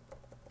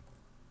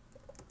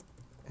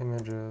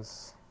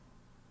images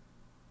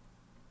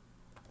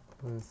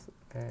with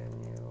a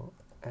new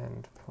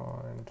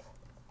endpoint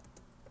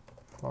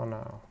for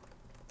now.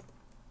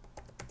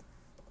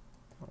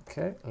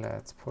 Okay,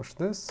 let's push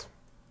this.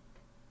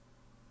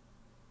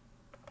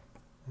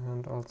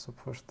 And also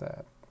push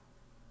that.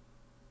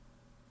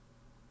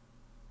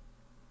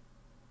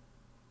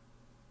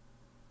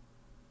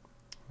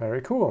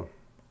 Very cool.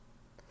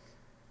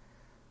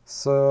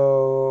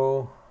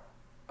 So,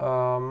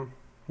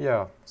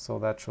 yeah, so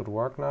that should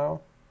work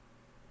now.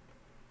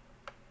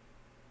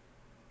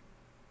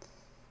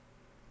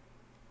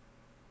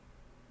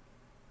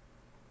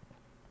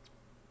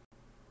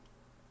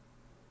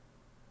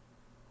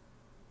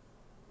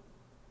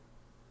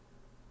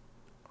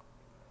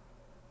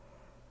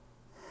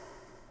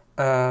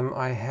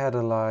 I had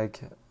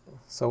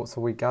so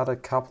we got a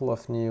couple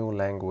of new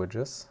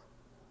languages,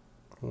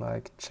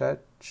 like Czech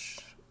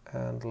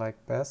and like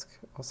Basque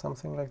or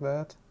something like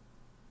that.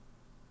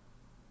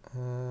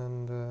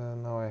 And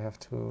now I have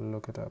to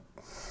look it up.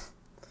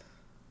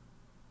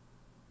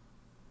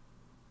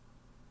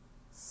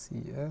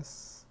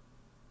 CS,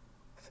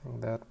 I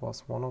think that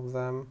was one of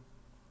them.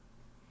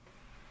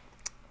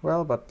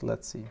 Well, but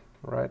let's see,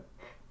 right?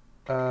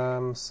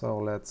 So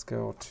let's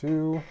go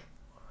to,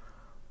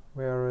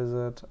 where is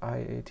it?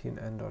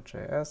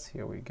 i18n.js,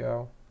 here we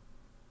go.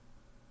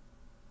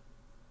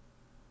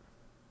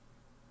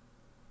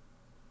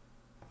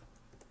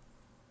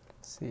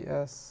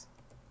 CS.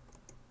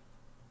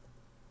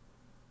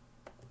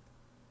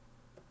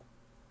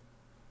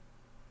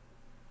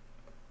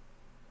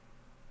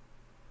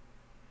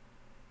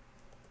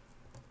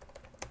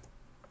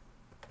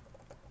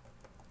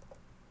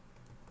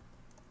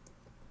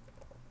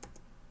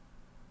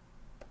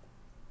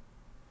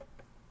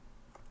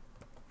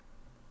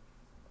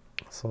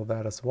 So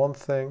that is one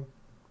thing.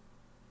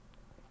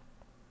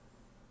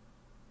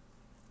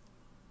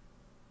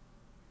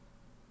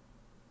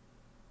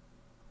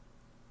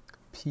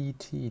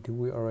 PT, do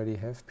we already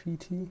have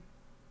PT?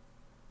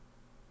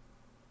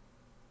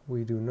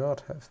 We do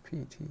not have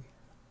PT.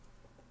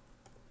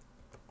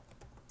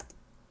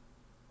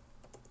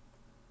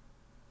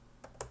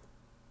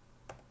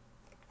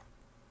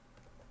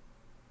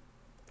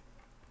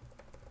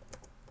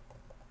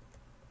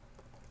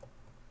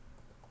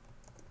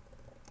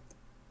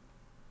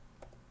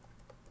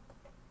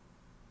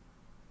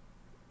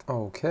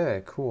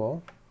 Okay,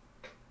 cool.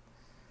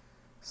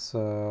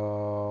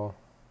 So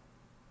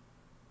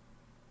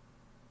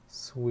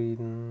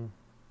Sweden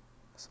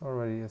is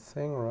already a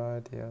thing,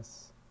 right?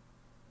 Yes.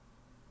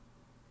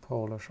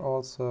 Polish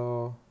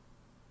also.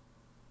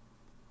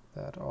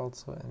 That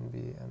also.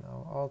 NB,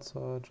 NO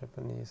also.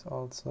 Japanese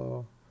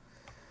also.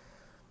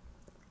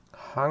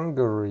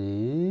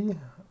 Hungary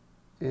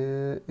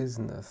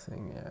isn't a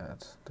thing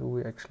yet. Do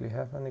we actually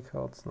have any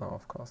codes? No,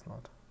 of course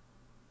not.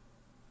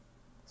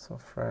 So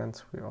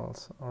France we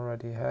also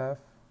already have.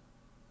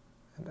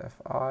 And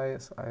FI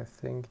is, I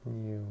think,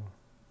 new.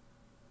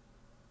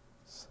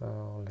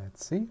 So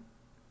let's see.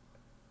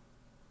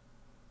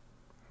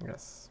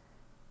 Yes.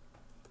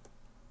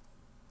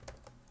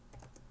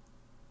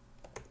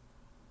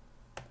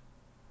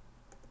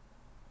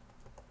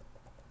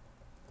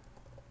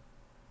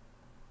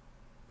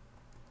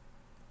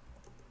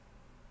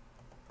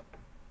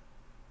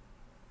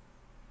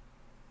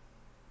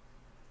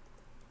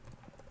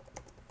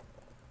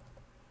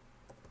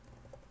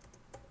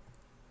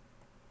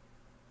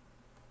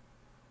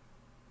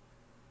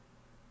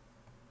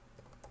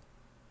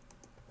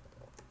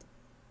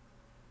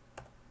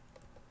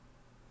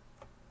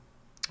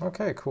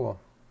 Okay, cool.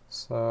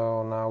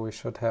 So now we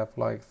should have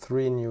like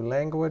 3 new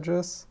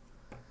languages.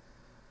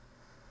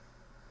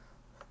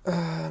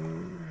 EL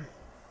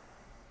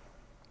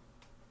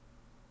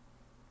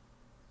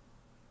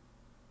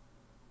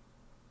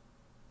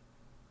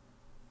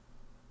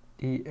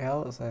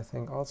is, I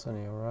think, also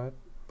new, right?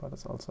 But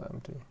it's also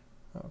empty.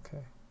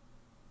 Okay.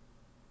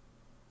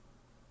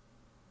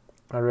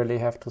 I really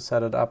have to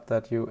set it up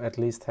that you at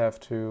least have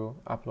to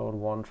upload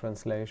 1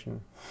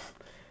 translation.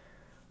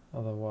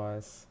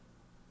 Otherwise,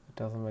 it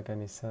doesn't make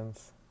any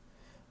sense.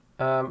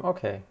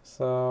 Okay,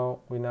 so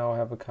we now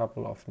have a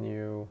couple of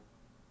new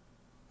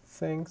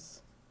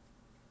things.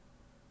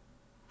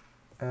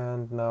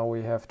 And now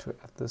we have to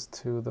add this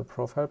to the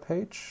profile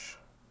page.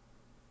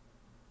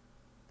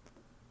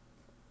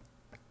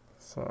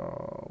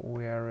 So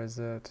where is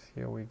it?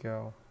 Here we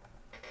go.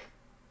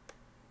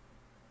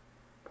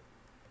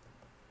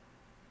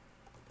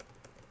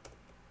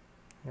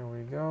 Here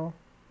we go.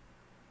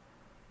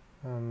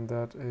 And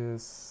that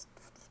is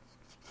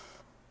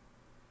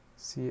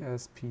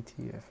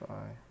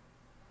CSPTFI.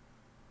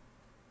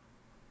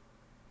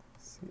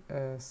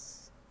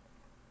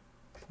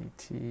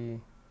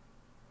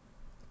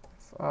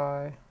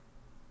 CSPTFI.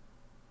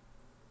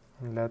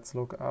 And let's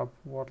look up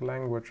what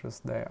languages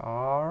they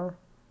are.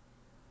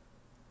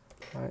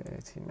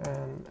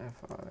 i18n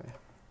FI.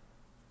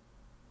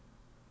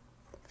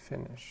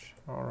 Finish.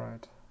 All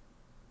right.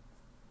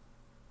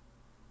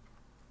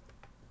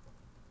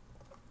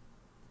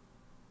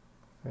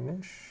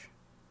 Finish.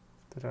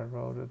 Did I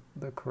wrote it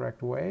the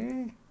correct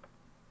way?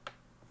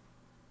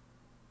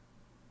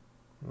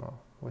 No,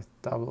 with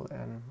double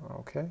N.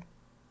 Okay.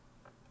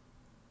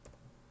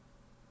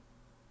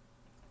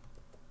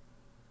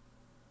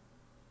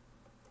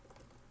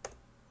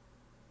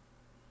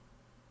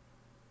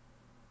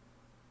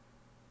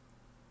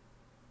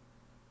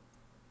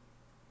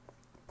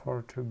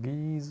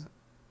 Portuguese.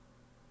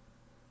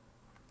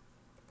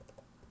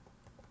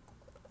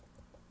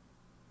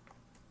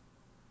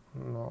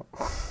 No,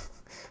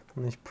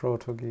 nicht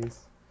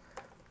Portuguese.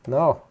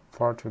 No,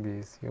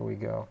 Portuguese. Here we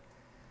go.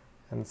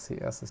 And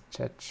CS is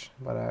Czech,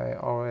 but I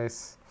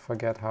always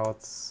forget how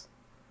it's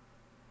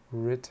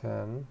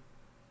written.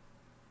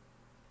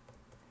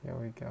 Here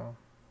we go.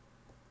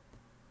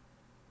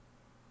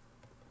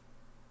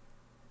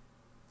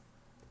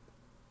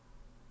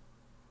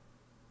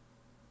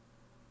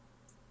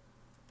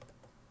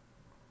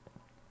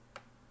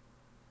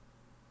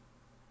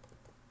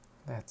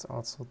 That's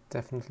also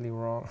definitely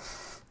wrong.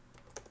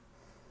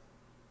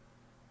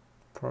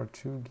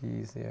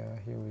 Portuguese, yeah,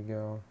 here we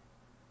go.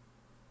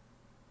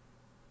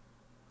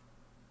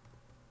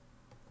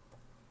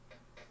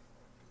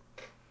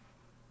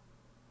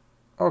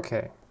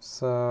 Okay,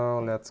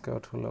 so let's go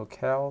to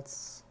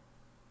locales,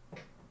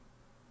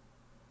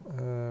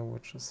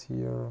 which is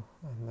here,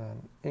 and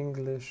then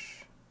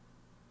English.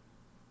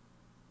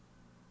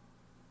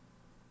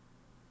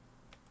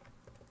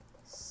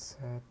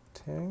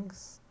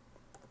 Settings.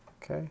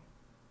 Okay.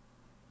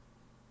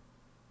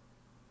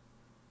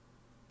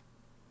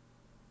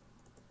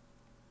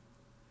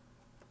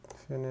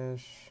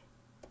 Finish,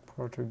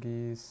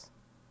 Portuguese,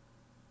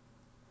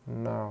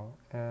 no,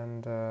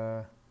 and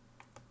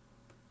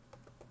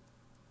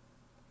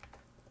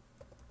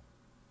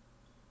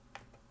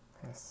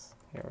yes,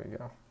 here we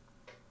go.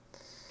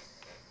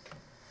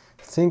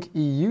 I think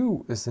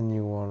EU is a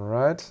new one,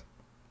 right?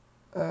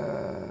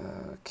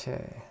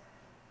 Okay,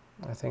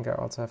 I think I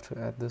also have to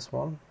add this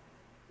one.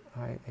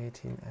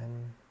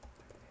 I18N,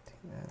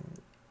 18N,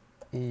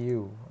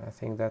 EU, I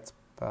think that's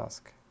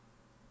Basque.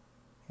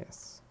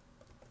 Yes.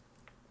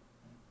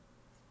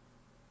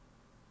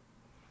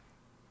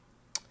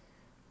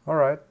 All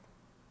right.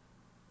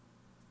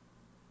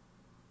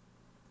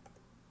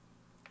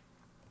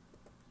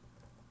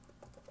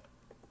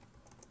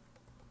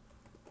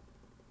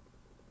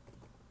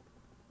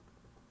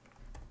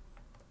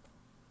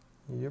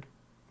 Yep.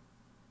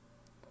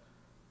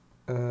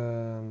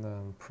 And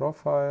then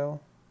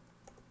profile.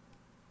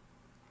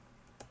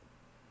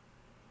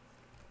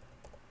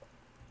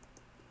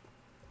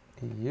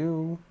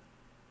 EU.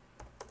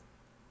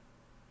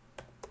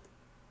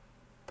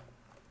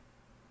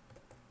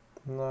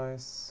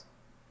 Nice.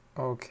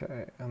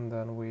 Okay, and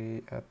then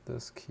we add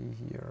this key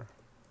here.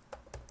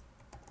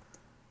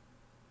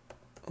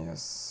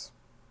 Yes.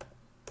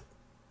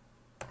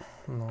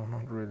 No,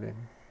 not really.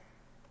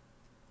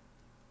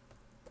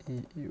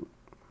 EU.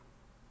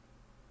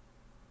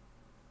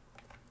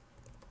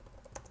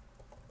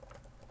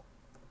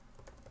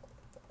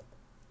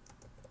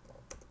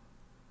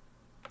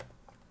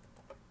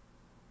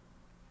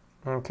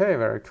 Okay,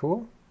 very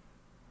cool.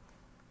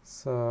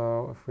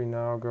 So if we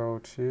now go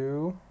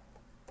to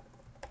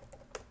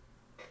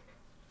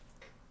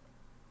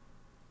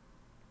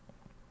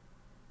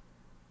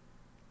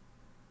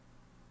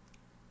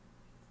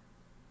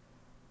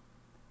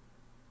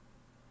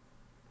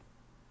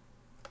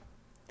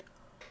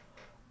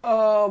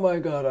oh my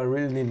god, I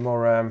really need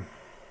more RAM.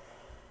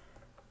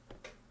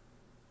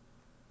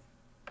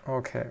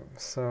 Okay,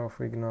 so if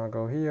we now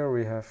go here,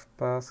 we have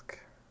Basque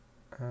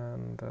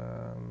and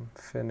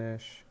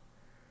Finnish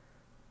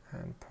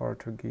and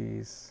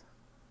Portuguese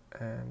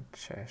and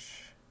Czech.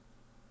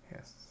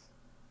 Yes,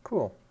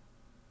 cool.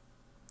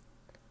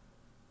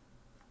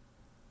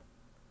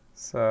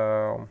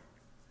 So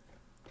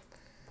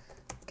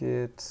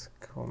git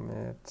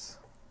commit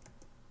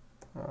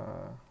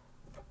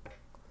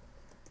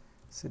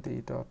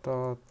cd ...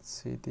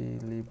 cd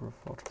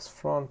LibrePhotos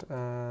front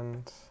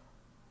end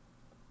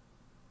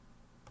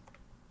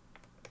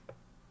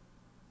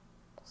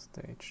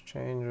stage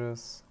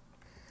changes,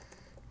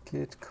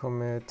 git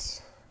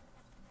commit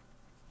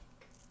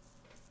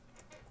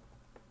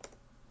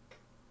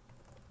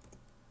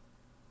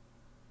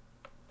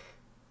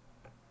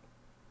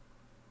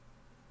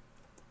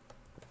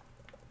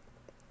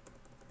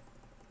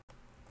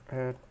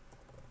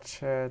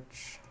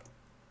Czech,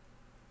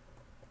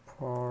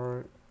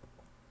 Portuguese,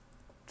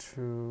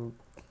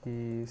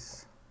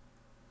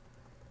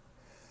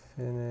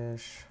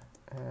 Finnish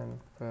and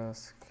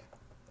Basque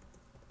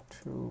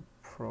to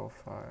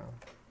profile.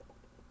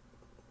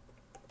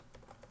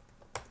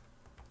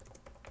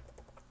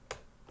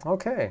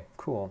 Okay,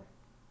 cool.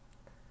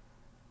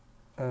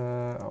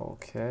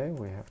 Okay,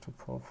 we have to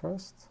pull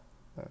first.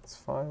 That's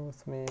fine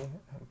with me,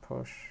 and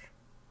push.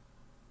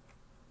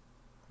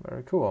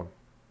 Very cool.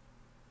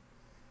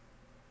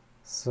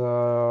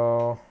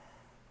 So,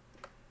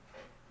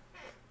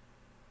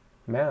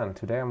 man,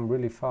 today I'm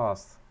really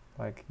fast.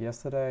 Like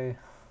yesterday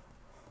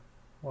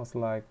was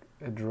like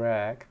a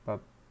drag,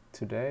 but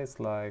today is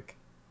like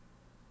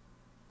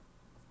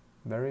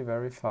very,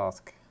 very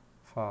fast.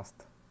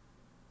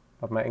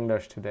 But my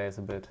English today is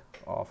a bit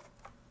off.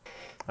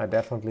 I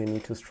definitely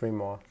need to stream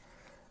more.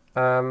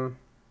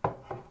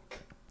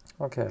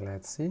 Okay,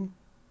 let's see.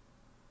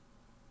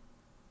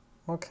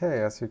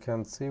 Okay, as you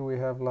can see, we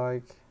have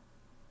like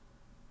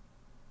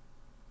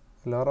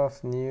a lot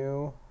of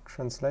new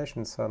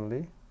translations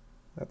suddenly.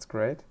 That's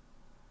great.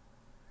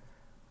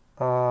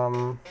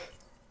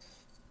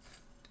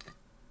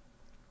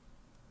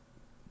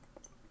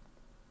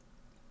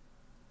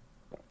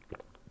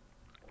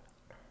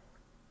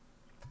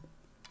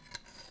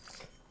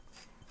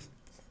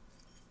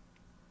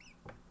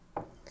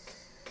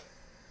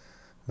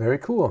 Very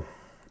cool.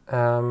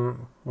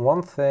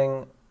 One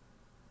thing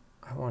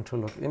I want to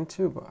look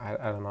into, but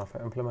I don't know if I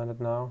implement it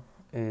now,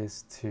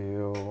 is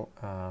to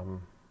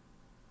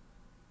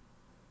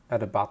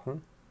add a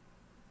button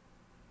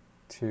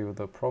to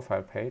the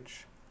profile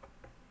page.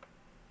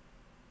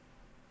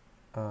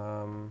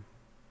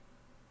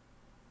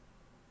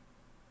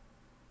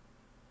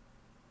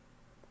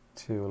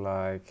 To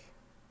like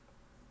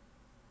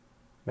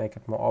make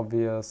it more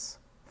obvious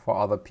for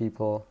other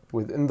people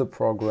within the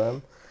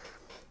program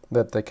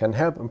that they can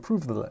help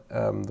improve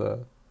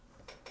the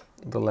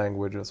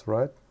languages,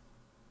 right?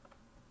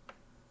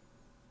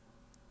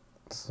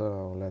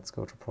 So let's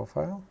go to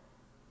profile.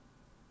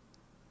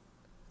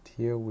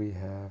 Here we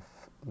have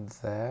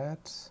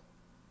that.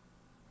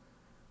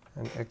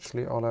 And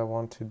actually all I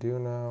want to do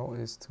now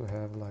is to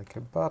have like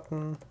a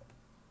button.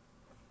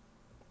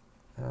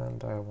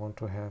 And I want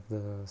to have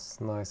this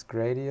nice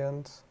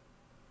gradient.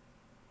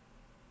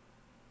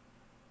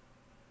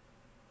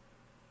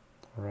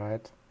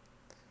 Right.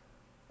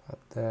 But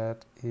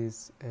that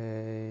is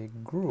a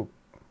group.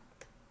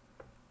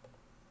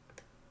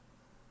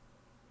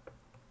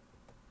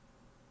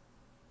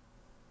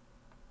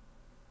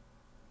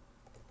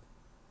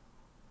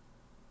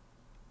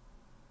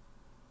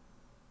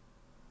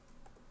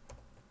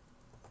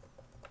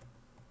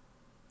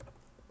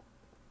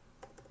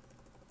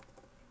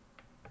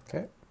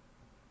 Okay.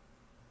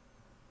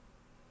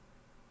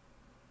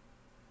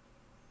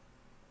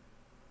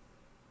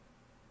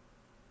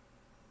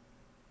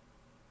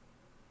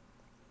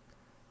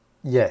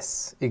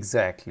 Yes,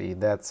 exactly.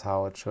 That's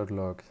how it should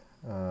look.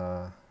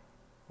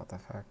 What the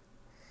fuck?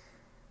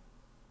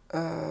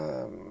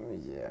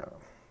 Yeah.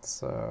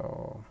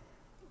 So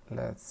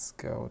let's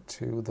go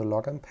to the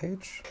login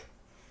page.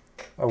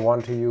 I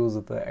want to use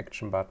the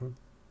action button,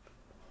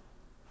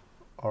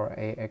 or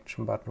a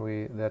action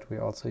button that we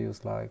also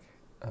use like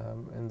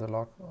in the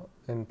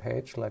login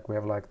page. Like we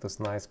have like this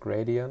nice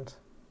gradient,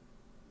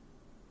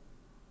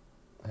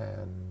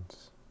 and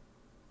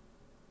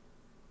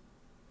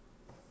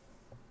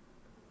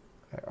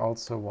I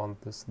also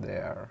want this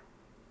there.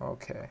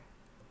 Okay.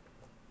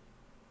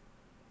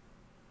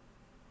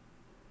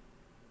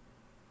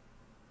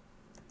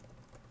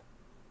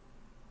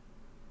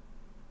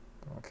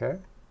 Okay.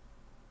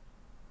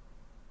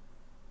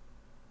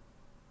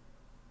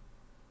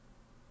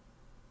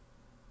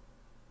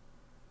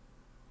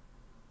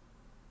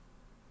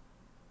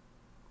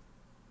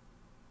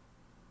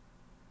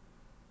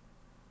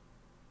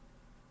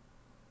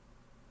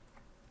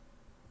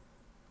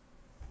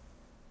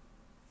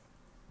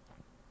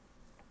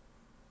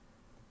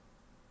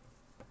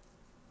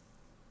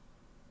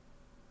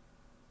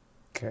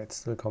 Okay, it's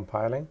still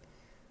compiling.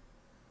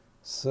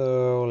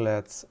 So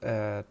let's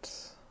add,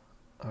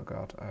 oh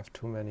god, I have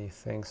too many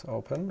things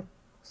open.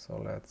 So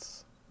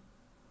let's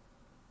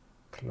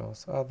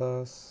close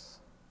others.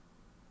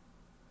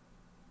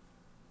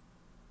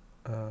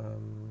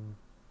 And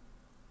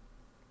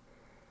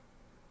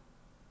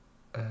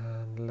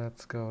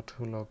let's go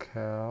to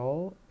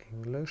locale,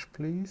 English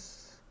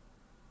please.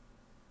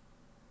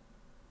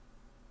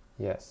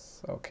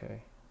 Yes,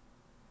 okay.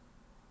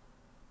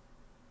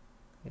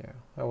 Yeah,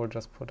 I will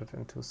just put it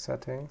into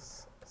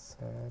settings.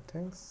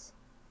 Settings.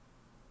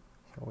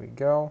 Here we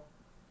go.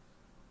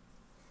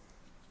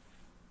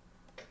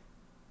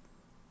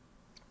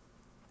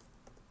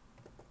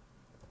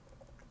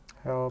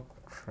 Help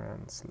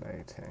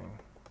translating.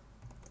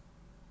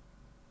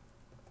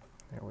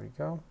 There we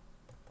go.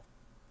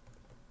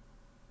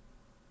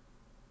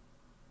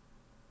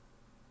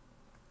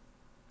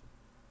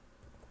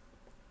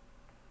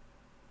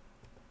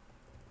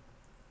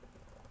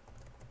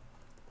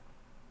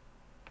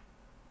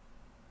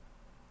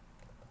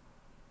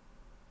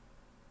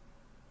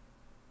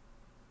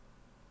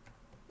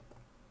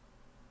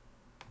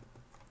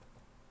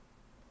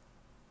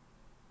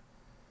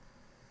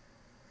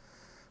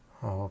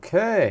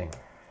 Okay.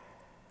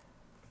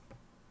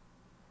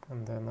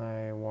 And then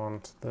I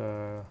want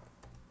the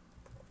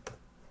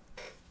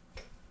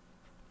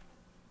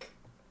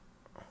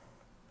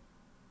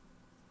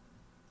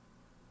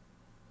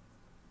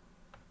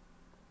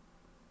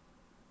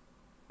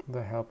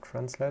help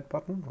translate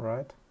button,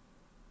 right?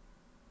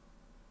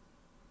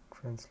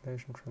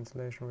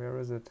 Translation, where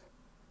is it?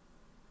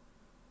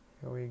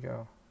 Here we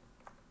go.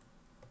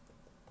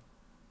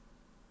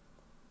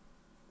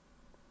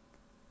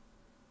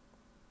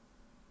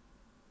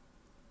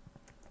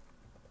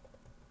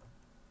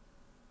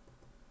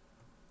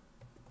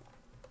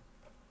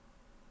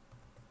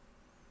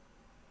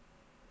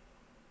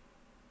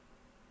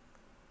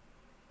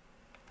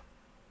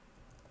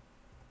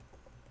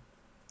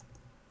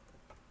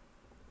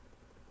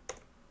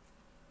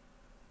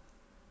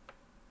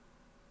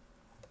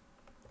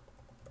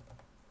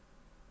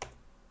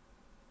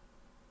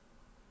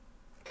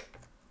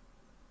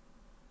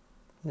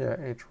 Yeah,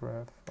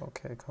 href.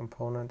 Okay,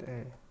 component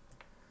A.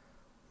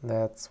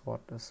 That's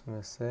what is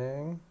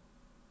missing.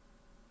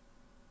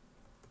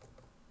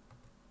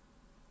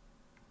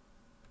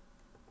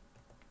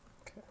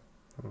 Okay,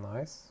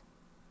 nice.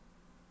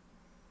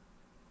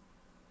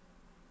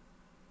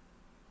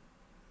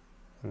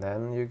 And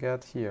then you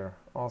get here.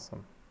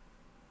 Awesome.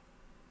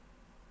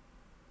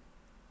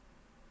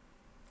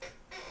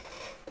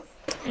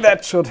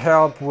 That should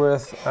help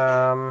with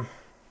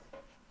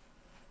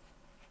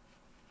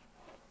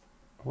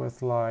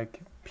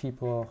like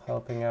people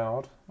helping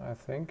out, I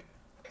think.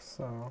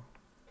 So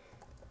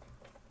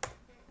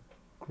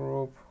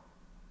group,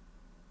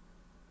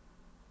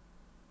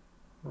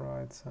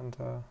 right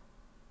center.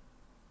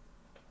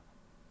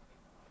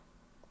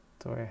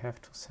 Do I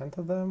have to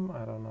center them?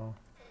 I don't know.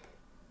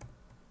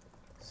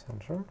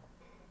 Center.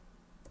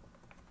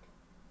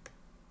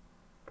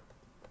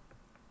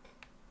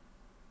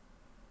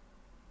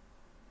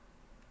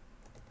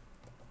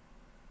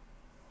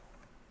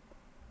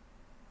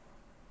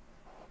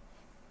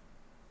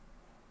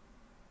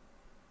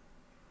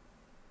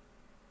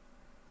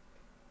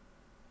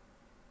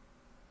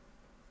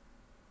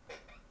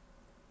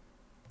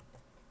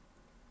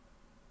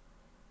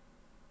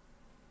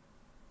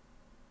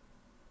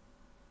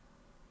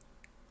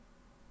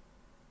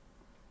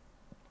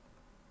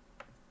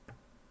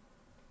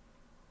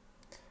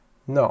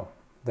 No,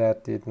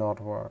 that did not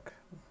work.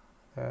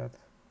 That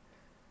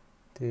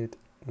did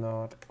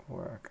not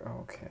work.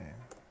 Okay.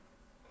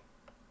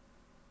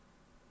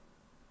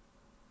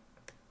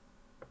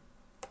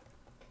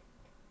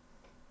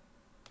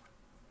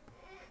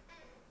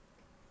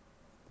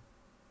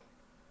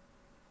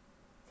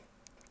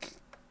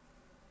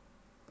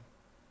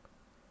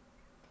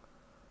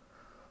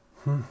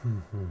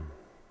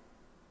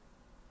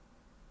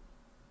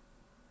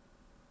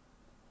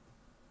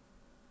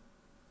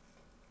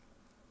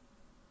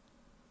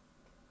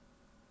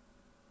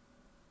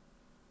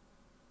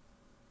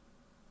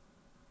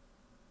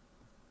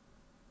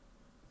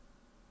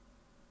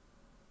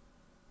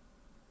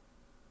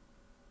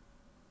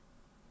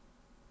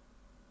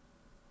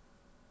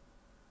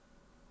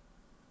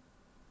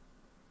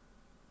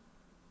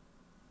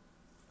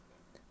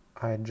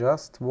 I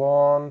just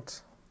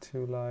want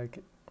to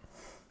like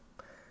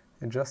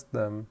adjust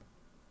them,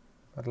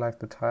 but like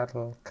the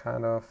title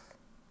kind of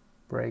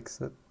breaks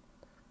it.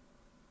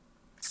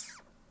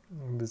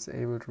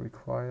 Disabled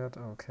required.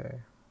 Okay.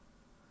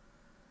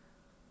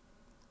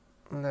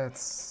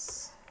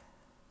 Let's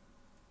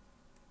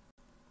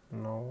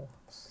no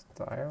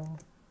style.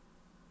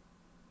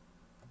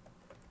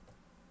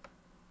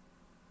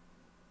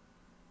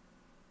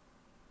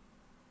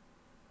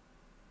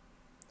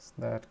 Is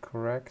that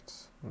correct?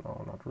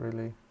 No, not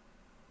really.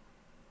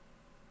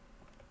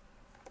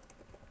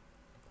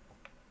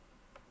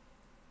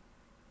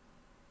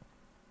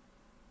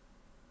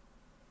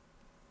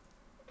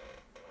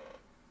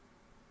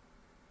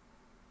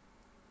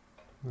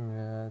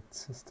 Yeah, it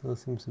still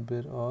seems a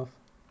bit off.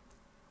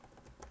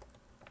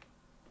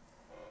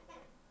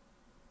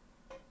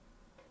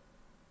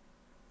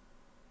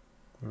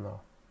 No.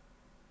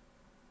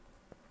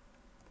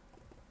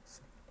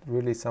 It's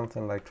really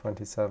something like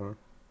 27.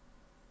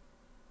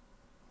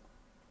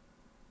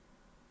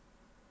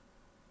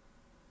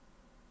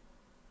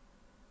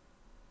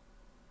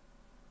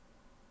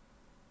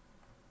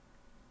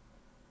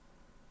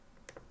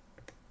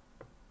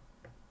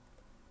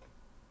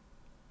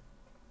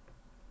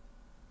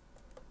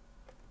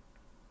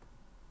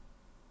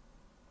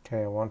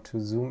 Okay, I want to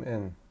zoom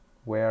in.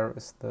 Where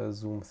is the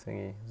zoom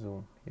thingy?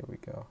 Zoom. Here we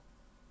go.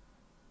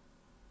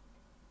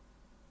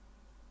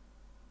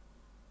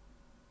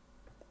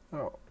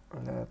 Oh,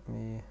 let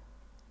me...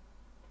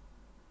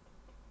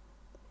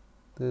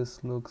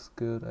 This looks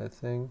good, I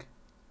think.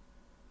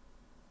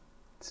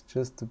 It's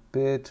just a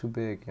bit too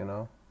big, you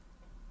know?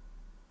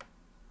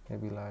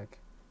 Maybe like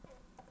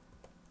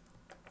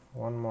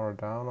one more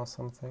down or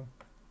something.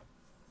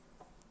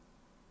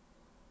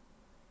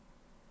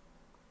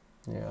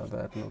 Yeah,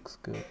 that looks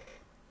good.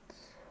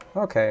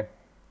 Okay,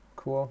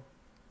 cool.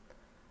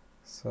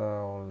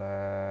 So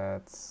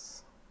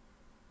let's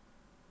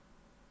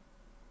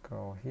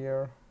go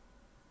here.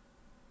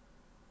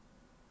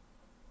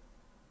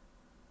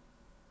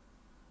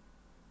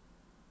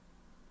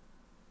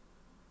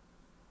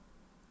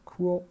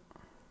 Cool.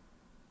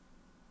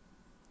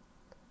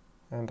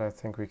 And I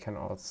think we can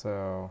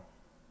also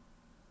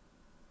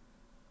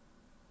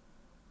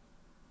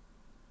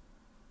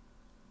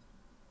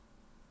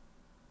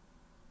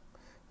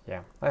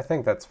yeah, I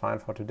think that's fine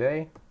for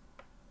today.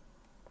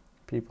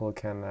 People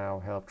can now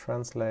help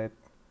translate.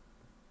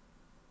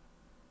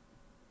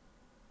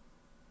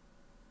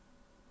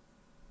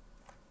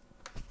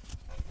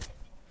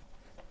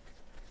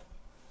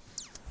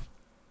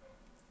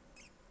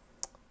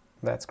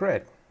 That's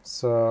great.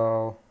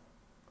 So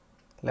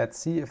let's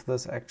see if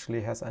this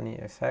actually has any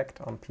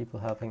effect on people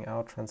helping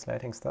out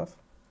translating stuff.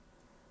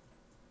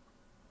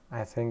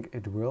 I think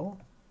it will.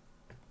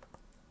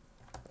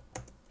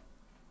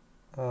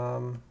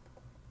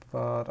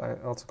 But I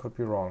also could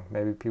be wrong.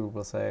 Maybe people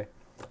will say,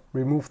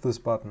 remove this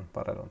button,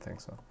 but I don't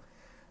think so.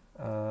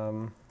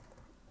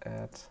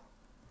 Add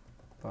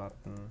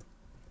button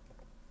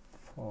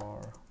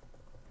for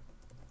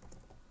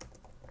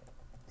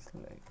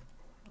slave.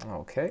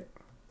 Okay.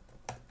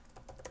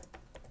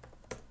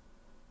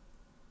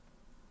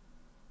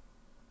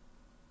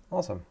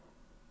 Awesome.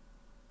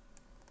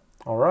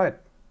 All right.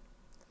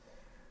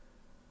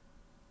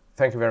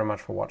 Thank you very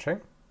much for watching.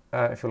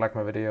 If you like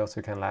my videos,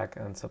 you can like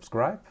and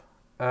subscribe.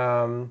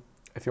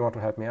 If you want to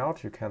help me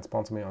out, you can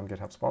sponsor me on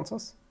GitHub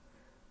Sponsors.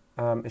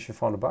 If you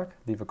found a bug,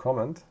 leave a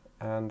comment,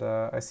 and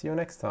I see you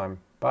next time.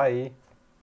 Bye!